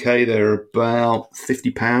 In the UK, they're about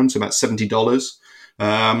 £50, about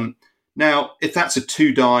 $70. Now, if that's a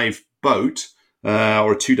 2-dive boat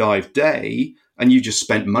or a 2-dive day, and you just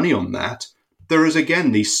spent money on that, there is,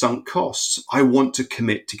 again, these sunk costs. I want to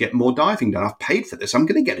commit to get more diving done. I've paid for this. I'm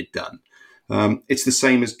going to get it done. It's the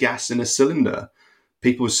same as gas in a cylinder.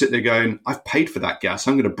 People will sit there going, I've paid for that gas.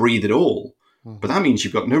 I'm going to breathe it all. But that means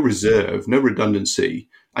you've got no reserve, no redundancy.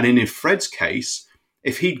 And in Fred's case,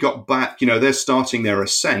 if he'd got back, they're starting their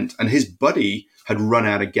ascent and his buddy had run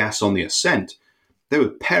out of gas on the ascent, a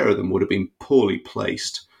pair of them would have been poorly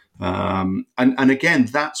placed. And again,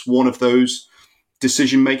 that's one of those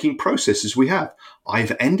decision-making processes we have.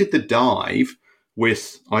 I've ended the dive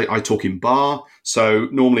with, I talk in bar, so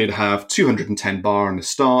normally I'd have 210 bar in the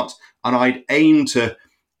start, and I'd aim to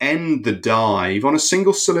end the dive on a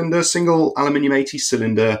single aluminium 80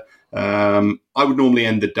 cylinder. I would normally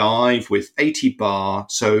end the dive with 80 bar,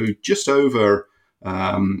 so just over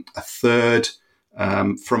a third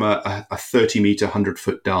from a 30 meter,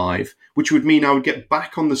 100-foot dive, which would mean I would get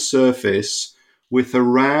back on the surface with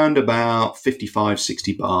around about 55,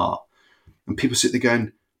 60 bar. And people sit there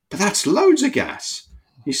going, but that's loads of gas.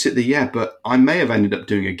 You sit there, yeah, but I may have ended up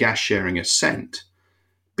doing a gas sharing ascent,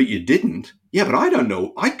 but you didn't. Yeah, but I don't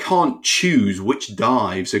know. I can't choose which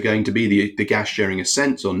dives are going to be the gas sharing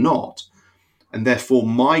ascents or not. And therefore,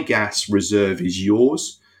 my gas reserve is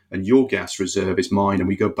yours and your gas reserve is mine. And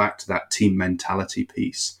we go back to that team mentality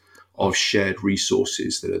piece of shared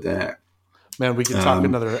resources that are there. Man, we could talk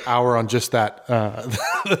another hour on just that,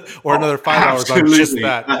 or another 5 hours on just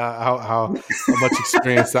that. How much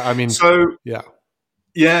experience that? I mean,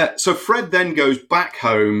 yeah. So Fred then goes back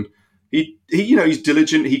home. He's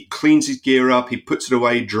diligent. He cleans his gear up. He puts it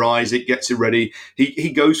away, dries it, gets it ready.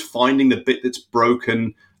 He goes finding the bit that's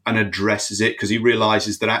broken and addresses it because he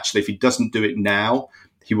realizes that actually, if he doesn't do it now,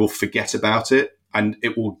 he will forget about it and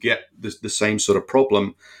it will get the same sort of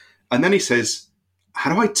problem. And then he says,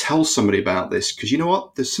 how do I tell somebody about this? Because you know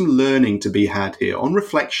what? There's some learning to be had here. On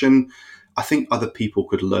reflection, I think other people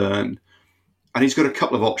could learn. And he's got a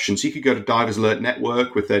couple of options. He could go to Divers Alert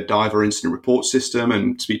Network with their diver incident report system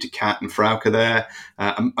and speak to Kat and Frauke there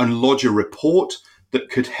and lodge a report that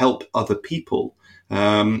could help other people.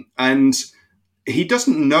 And he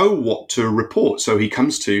doesn't know what to report. So he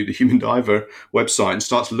comes to the Human Diver website and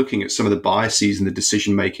starts looking at some of the biases and the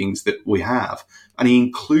decision makings that we have. And he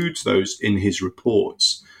includes those in his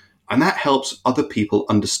reports. And that helps other people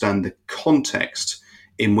understand the context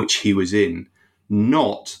in which he was in,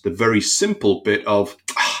 not the very simple bit of,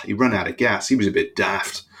 he ran out of gas, he was a bit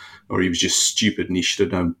daft, or he was just stupid and he should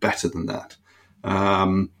have known better than that.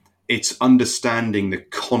 It's understanding the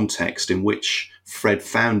context in which Fred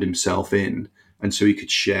found himself in, and so he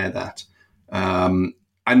could share that.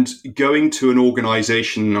 And going to an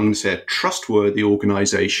organization, I'm going to say a trustworthy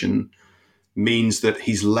organization, means that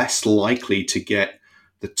he's less likely to get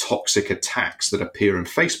the toxic attacks that appear on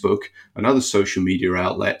Facebook and other social media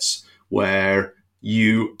outlets where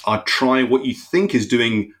you are trying what you think is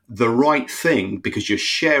doing the right thing because you're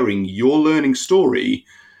sharing your learning story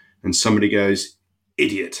and somebody goes,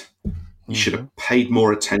 idiot, you should have paid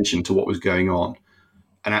more attention to what was going on.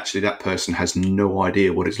 And actually that person has no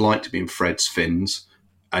idea what it's like to be in Fred's fins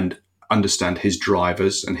and understand his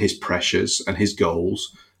drivers and his pressures and his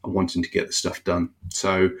goals and wanting to get the stuff done.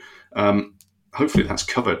 So hopefully that's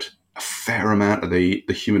covered a fair amount of the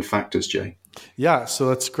human factors, Jay. Yeah, so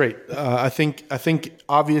that's great. I think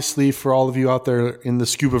obviously for all of you out there in the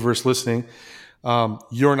Scubaverse listening,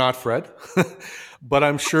 you're not Fred, but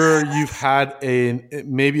I'm sure you've had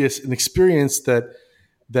maybe an experience that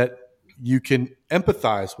you can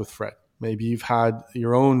empathize with Fred. Maybe you've had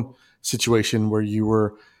your own situation where you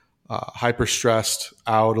were hyper stressed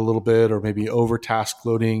out a little bit, or maybe over task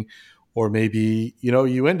loading, or maybe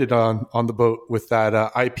you ended on the boat with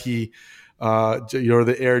that IP.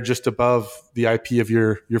 The air just above the IP of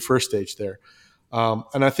your first stage there.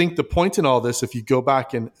 And I think the point in all this, if you go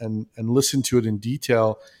back and listen to it in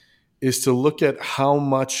detail, is to look at how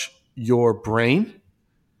much your brain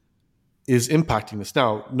is impacting this.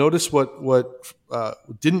 Now, notice what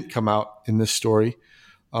didn't come out in this story,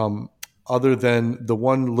 other than the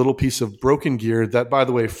one little piece of broken gear that, by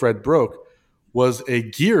the way, Fred broke, was a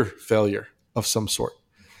gear failure of some sort.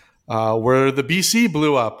 Where the BC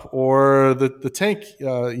blew up, or the tank,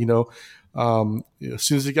 as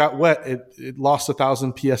soon as it got wet, it lost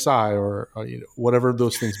 1,000 psi, or whatever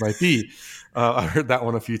those things might be. I heard that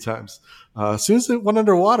one a few times. As soon as it went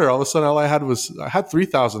underwater, all of a sudden all I had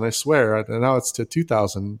 3,000, I swear, and now it's to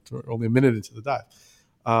 2,000, only a minute into the dive,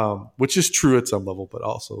 which is true at some level, but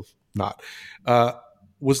also not.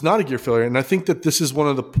 Was not a gear failure, and I think that this is one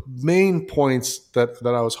of the main points that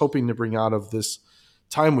I was hoping to bring out of this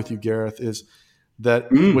time with you, Gareth, is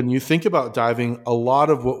that when you think about diving, a lot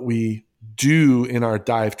of what we do in our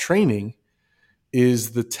dive training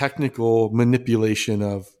is the technical manipulation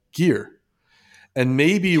of gear. And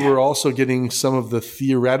maybe we're also getting some of the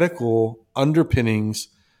theoretical underpinnings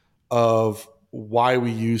of why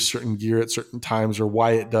we use certain gear at certain times, or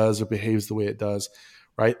why it does or behaves the way it does,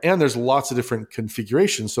 right? And there's lots of different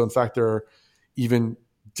configurations. So in fact, there are even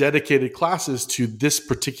dedicated classes to this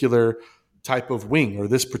particular type of wing, or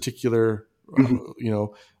this particular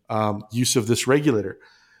use of this regulator.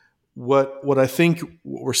 What I think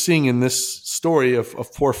we're seeing in this story of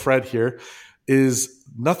poor Fred here is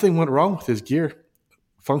nothing went wrong with his gear.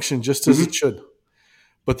 Functioned just as it should.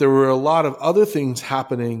 But there were a lot of other things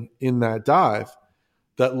happening in that dive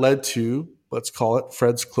that led to, let's call it,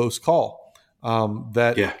 Fred's close call.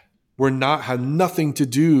 Had nothing to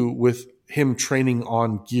do with him training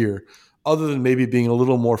on gear, other than maybe being a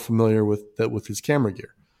little more familiar with his camera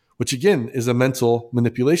gear, which again is a mental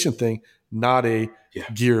manipulation thing, not a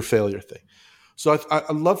gear failure thing. So I'd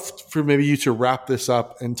love for maybe you to wrap this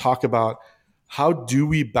up and talk about how do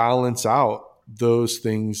we balance out those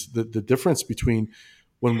things, the difference between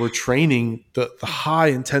when we're training, the high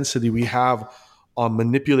intensity we have on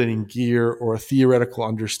manipulating gear or a theoretical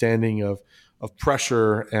understanding of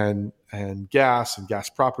pressure and gas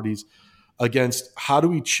properties, against how do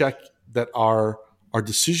we check that our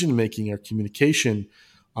decision making, our communication,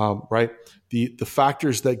 right? The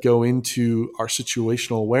factors that go into our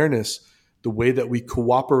situational awareness, the way that we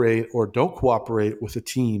cooperate or don't cooperate with a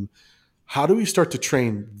team. How do we start to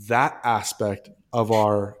train that aspect of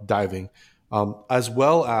our diving, as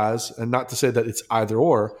well as, and not to say that it's either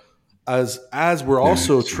or, as we're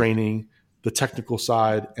also training the technical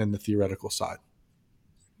side and the theoretical side?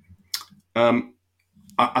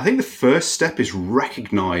 I think the first step is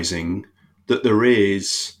recognizing that there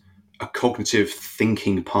is a cognitive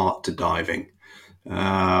thinking part to diving.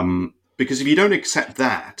 Because if you don't accept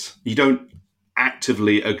that, you don't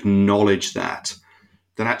actively acknowledge that,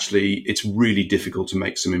 then actually it's really difficult to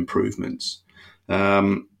make some improvements.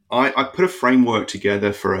 I put a framework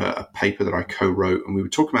together for a paper that I co-wrote, and we were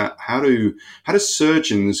talking about how do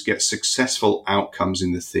surgeons get successful outcomes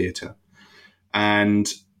in the theatre.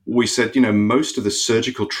 And we said, most of the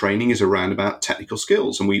surgical training is around about technical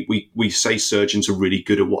skills. And we say surgeons are really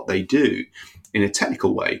good at what they do in a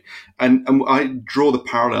technical way. And I draw the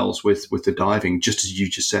parallels with the diving, just as you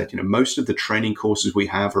just said. Most of the training courses we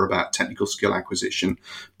have are about technical skill acquisition,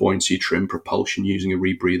 buoyancy, trim, propulsion, using a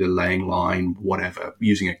rebreather, laying line, whatever,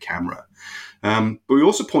 using a camera. But we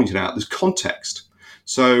also pointed out there's context.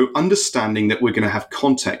 So understanding that we're going to have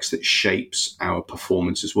context that shapes our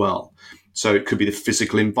performance as well. So it could be the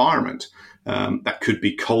physical environment. That could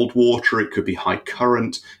be cold water. It could be high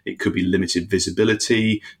current. It could be limited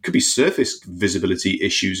visibility. It could be surface visibility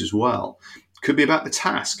issues as well. It could be about the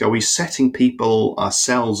task. Are we setting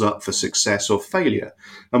ourselves up for success or failure?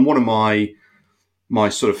 And one of my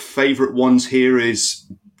sort of favorite ones here is,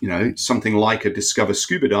 something like a Discover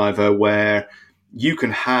Scuba Diver, where you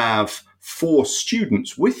can have 4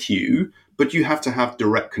 students with you, but you have to have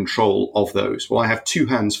direct control of those. Well, I have 2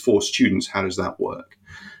 hands, 4 students. How does that work?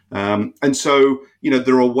 And so,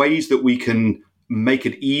 there are ways that we can make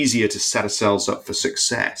it easier to set ourselves up for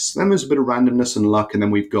success. Then there's a bit of randomness and luck, and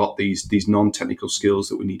then we've got these non-technical skills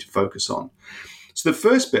that we need to focus on. So the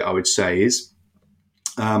first bit I would say is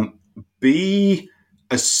be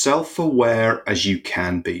as self-aware as you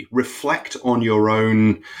can be. Reflect on your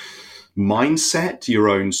own mindset, your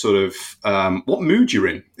own sort of what mood you're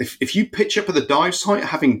in. If you pitch up at the dive site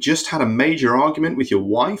having just had a major argument with your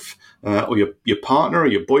wife or your partner or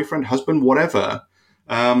your boyfriend, husband, whatever,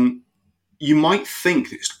 you might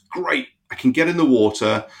think it's great. I can get in the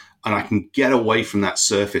water and I can get away from that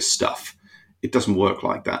surface stuff. It doesn't work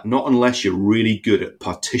like that. Not unless you're really good at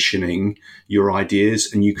partitioning your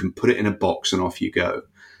ideas and you can put it in a box and off you go.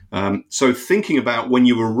 So thinking about when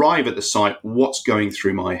you arrive at the site, what's going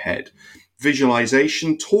through my head?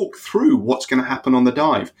 Visualization, talk through what's going to happen on the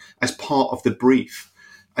dive as part of the brief.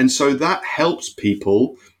 And so that helps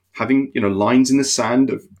people having, lines in the sand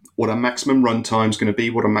of what our maximum runtime is going to be,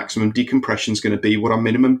 what our maximum decompression is going to be, what our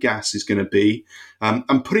minimum gas is going to be,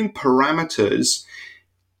 and putting parameters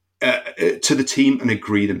to the team and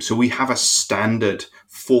agree them. So we have a standard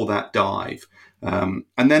for that dive. And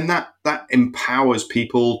then that empowers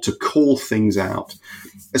people to call things out.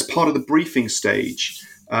 As part of the briefing stage,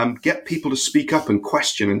 get people to speak up and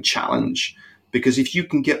question and challenge. Because if you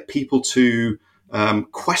can get people to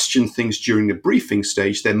question things during the briefing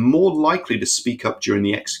stage, they're more likely to speak up during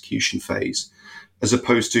the execution phase, as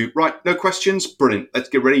opposed to, right, no questions, brilliant, let's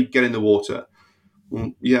get ready, get in the water.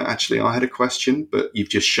 Well, yeah, actually, I had a question, but you've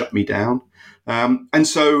just shut me down. And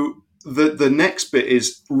so the next bit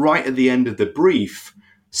is right at the end of the brief,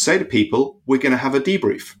 say to people, we're going to have a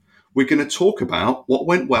debrief. We're going to talk about what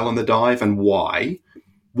went well on the dive and why,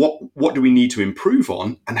 what do we need to improve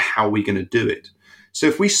on, and how are we going to do it. So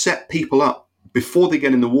if we set people up before they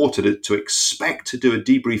get in the water to expect to do a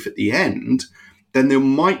debrief at the end, then they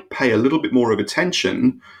might pay a little bit more of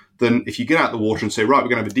attention than if you get out of the water and say, right, we're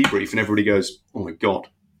going to have a debrief, and everybody goes, oh my God,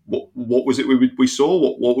 what was it we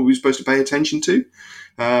saw? What were we supposed to pay attention to?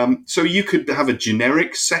 So you could have a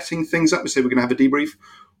generic setting things up and say, we're going to have a debrief.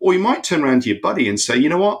 Or you might turn around to your buddy and say, you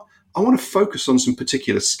know what? I want to focus on some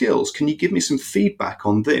particular skills. Can you give me some feedback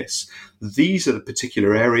on this? These are the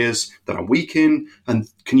particular areas that I'm weak in, and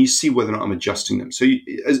can you see whether or not I'm adjusting them? So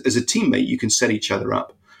as a teammate, you can set each other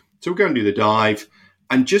up. So we're going to do the dive,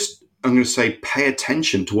 and just, I'm going to say, pay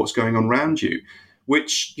attention to what's going on around you,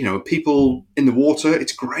 which, people in the water,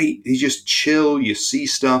 it's great. You just chill, you see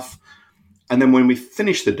stuff. And then when we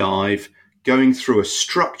finish the dive, going through a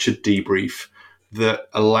structured debrief that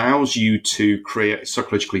allows you to create a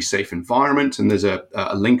psychologically safe environment. And there's a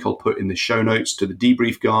link I'll put in the show notes to the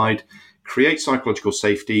debrief guide. Create psychological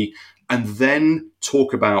safety, and then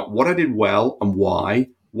talk about what I did well and why,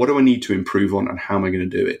 what do I need to improve on, and how am I going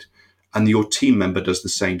to do it? And your team member does the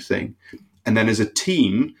same thing. And then as a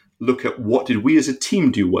team, look at what did we as a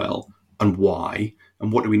team do well and why,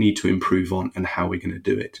 and what do we need to improve on, and how are we going to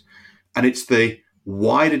do it? And it's the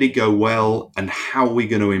why did it go well and how are we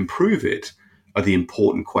going to improve it are the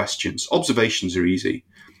important questions. Observations are easy.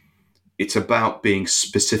 It's about being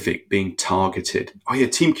specific, being targeted. Oh yeah,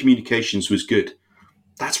 team communications was good.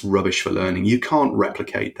 That's rubbish for learning. You can't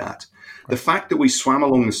replicate that. The fact that we swam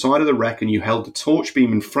along the side of the wreck and you held the torch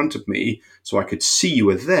beam in front of me so I could see you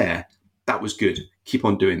were there, that was good. Keep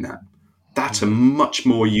on doing that. That's a much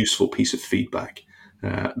more useful piece of feedback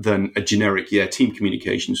than a generic, team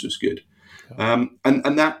communications was good. And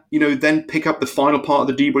that, then pick up the final part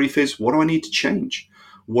of the debrief is, what do I need to change?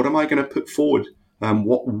 What am I going to put forward?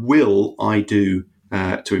 What will I do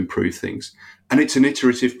to improve things? And it's an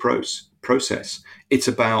iterative process. It's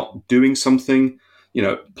about doing something,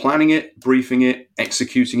 planning it, briefing it,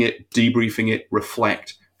 executing it, debriefing it,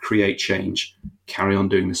 reflect, create change, carry on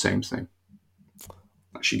doing the same thing.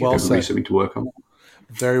 That should give everybody something to work on.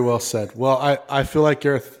 Very well said. Well, I feel like,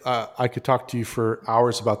 Gareth, I could talk to you for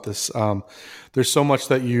hours about this. There's so much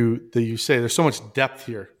that you say. There's so much depth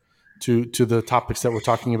here to the topics that we're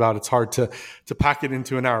talking about. It's hard to pack it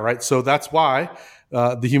into an hour, right? So that's why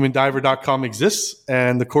thehumandiver.com exists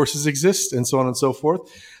and the courses exist and so on and so forth.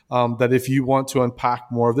 That if you want to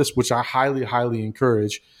unpack more of this, which I highly, highly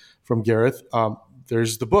encourage from Gareth,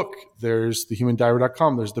 there's the book, there's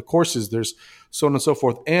thehumandiver.com, there's the courses, there's so on and so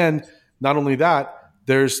forth. And not only that,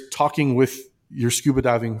 there's talking with your scuba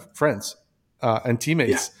diving friends and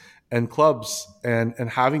teammates and clubs and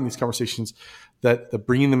having these conversations that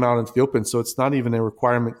bringing them out into the open. So it's not even a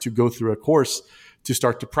requirement to go through a course to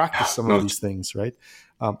start to practice some of these things, right?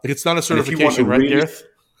 It's not a certification, right, Gareth?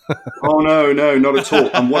 Oh, no, not at all.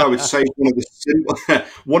 And what I would say is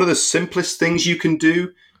one of the simplest things you can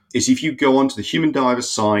do is if you go onto the Human Diver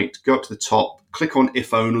site, go up to the top, click on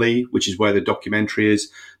If Only, which is where the documentary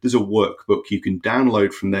is. There's a workbook you can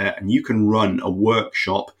download from there, and you can run a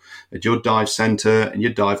workshop at your dive center and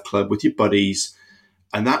your dive club with your buddies,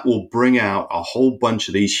 and that will bring out a whole bunch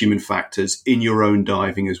of these human factors in your own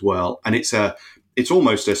diving as well. And it's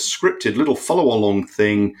almost a scripted little follow-along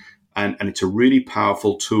thing, and it's a really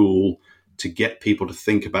powerful tool to get people to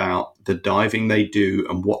think about the diving they do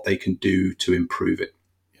and what they can do to improve it.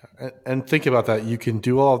 And think about that. You can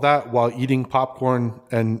do all of that while eating popcorn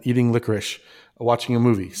and eating licorice, watching a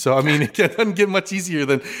movie. So, I mean, it doesn't get much easier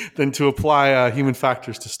than to apply human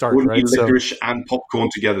factors to start, Wouldn't right? Eat licorice and popcorn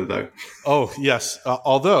together, though. Oh, yes.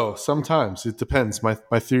 Although sometimes it depends. My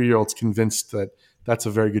 3-year-old's convinced that that's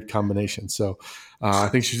a very good combination. So I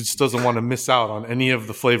think she just doesn't want to miss out on any of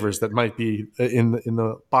the flavors that might be in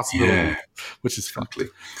the possibility, which is fun. Exactly.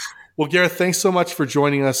 Well, Gareth, thanks so much for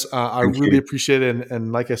joining us. I really appreciate it.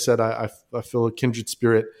 And like I said, I feel a kindred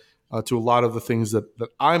spirit to a lot of the things that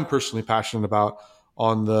I'm personally passionate about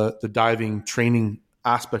on the diving training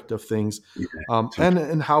aspect of things,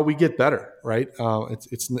 and how we get better, right?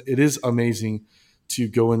 It is amazing to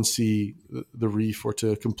go and see the reef or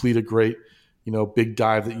to complete a great, big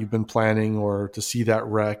dive that you've been planning, or to see that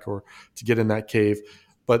wreck, or to get in that cave.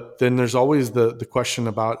 But then there's always the question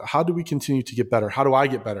about, how do we continue to get better? How do I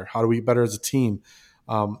get better? How do we get better as a team?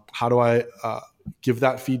 How do I give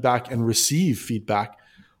that feedback and receive feedback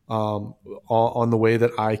on the way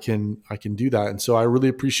that I can do that? And so I really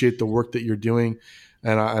appreciate the work that you're doing,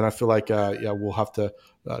 and I feel like we'll have to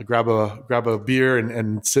grab a beer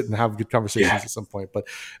and sit and have good conversations at some point. But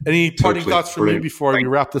any parting thoughts from you before we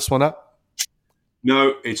wrap this one up?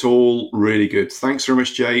 No, it's all really good. Thanks very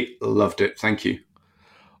much, Jay. Loved it. Thank you.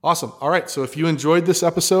 Awesome. All right. So if you enjoyed this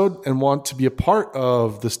episode and want to be a part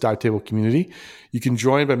of this dive table community, you can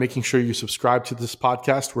join by making sure you subscribe to this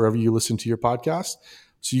podcast wherever you listen to your podcast,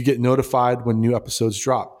 so you get notified when new episodes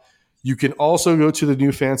drop. You can also go to the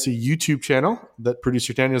new fancy YouTube channel that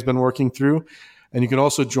producer Tanya has been working through, and you can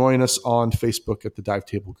also join us on Facebook at the Dive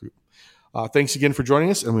Table Group. Thanks again for joining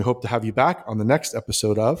us, and we hope to have you back on the next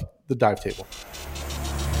episode of The Dive Table.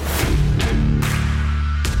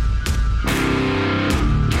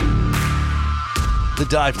 The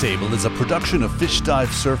Dive Table is a production of Fish Dive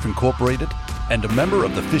Surf Incorporated and a member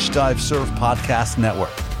of the Fish Dive Surf Podcast Network.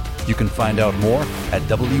 You can find out more at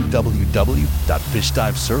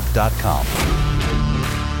www.fishdivesurf.com.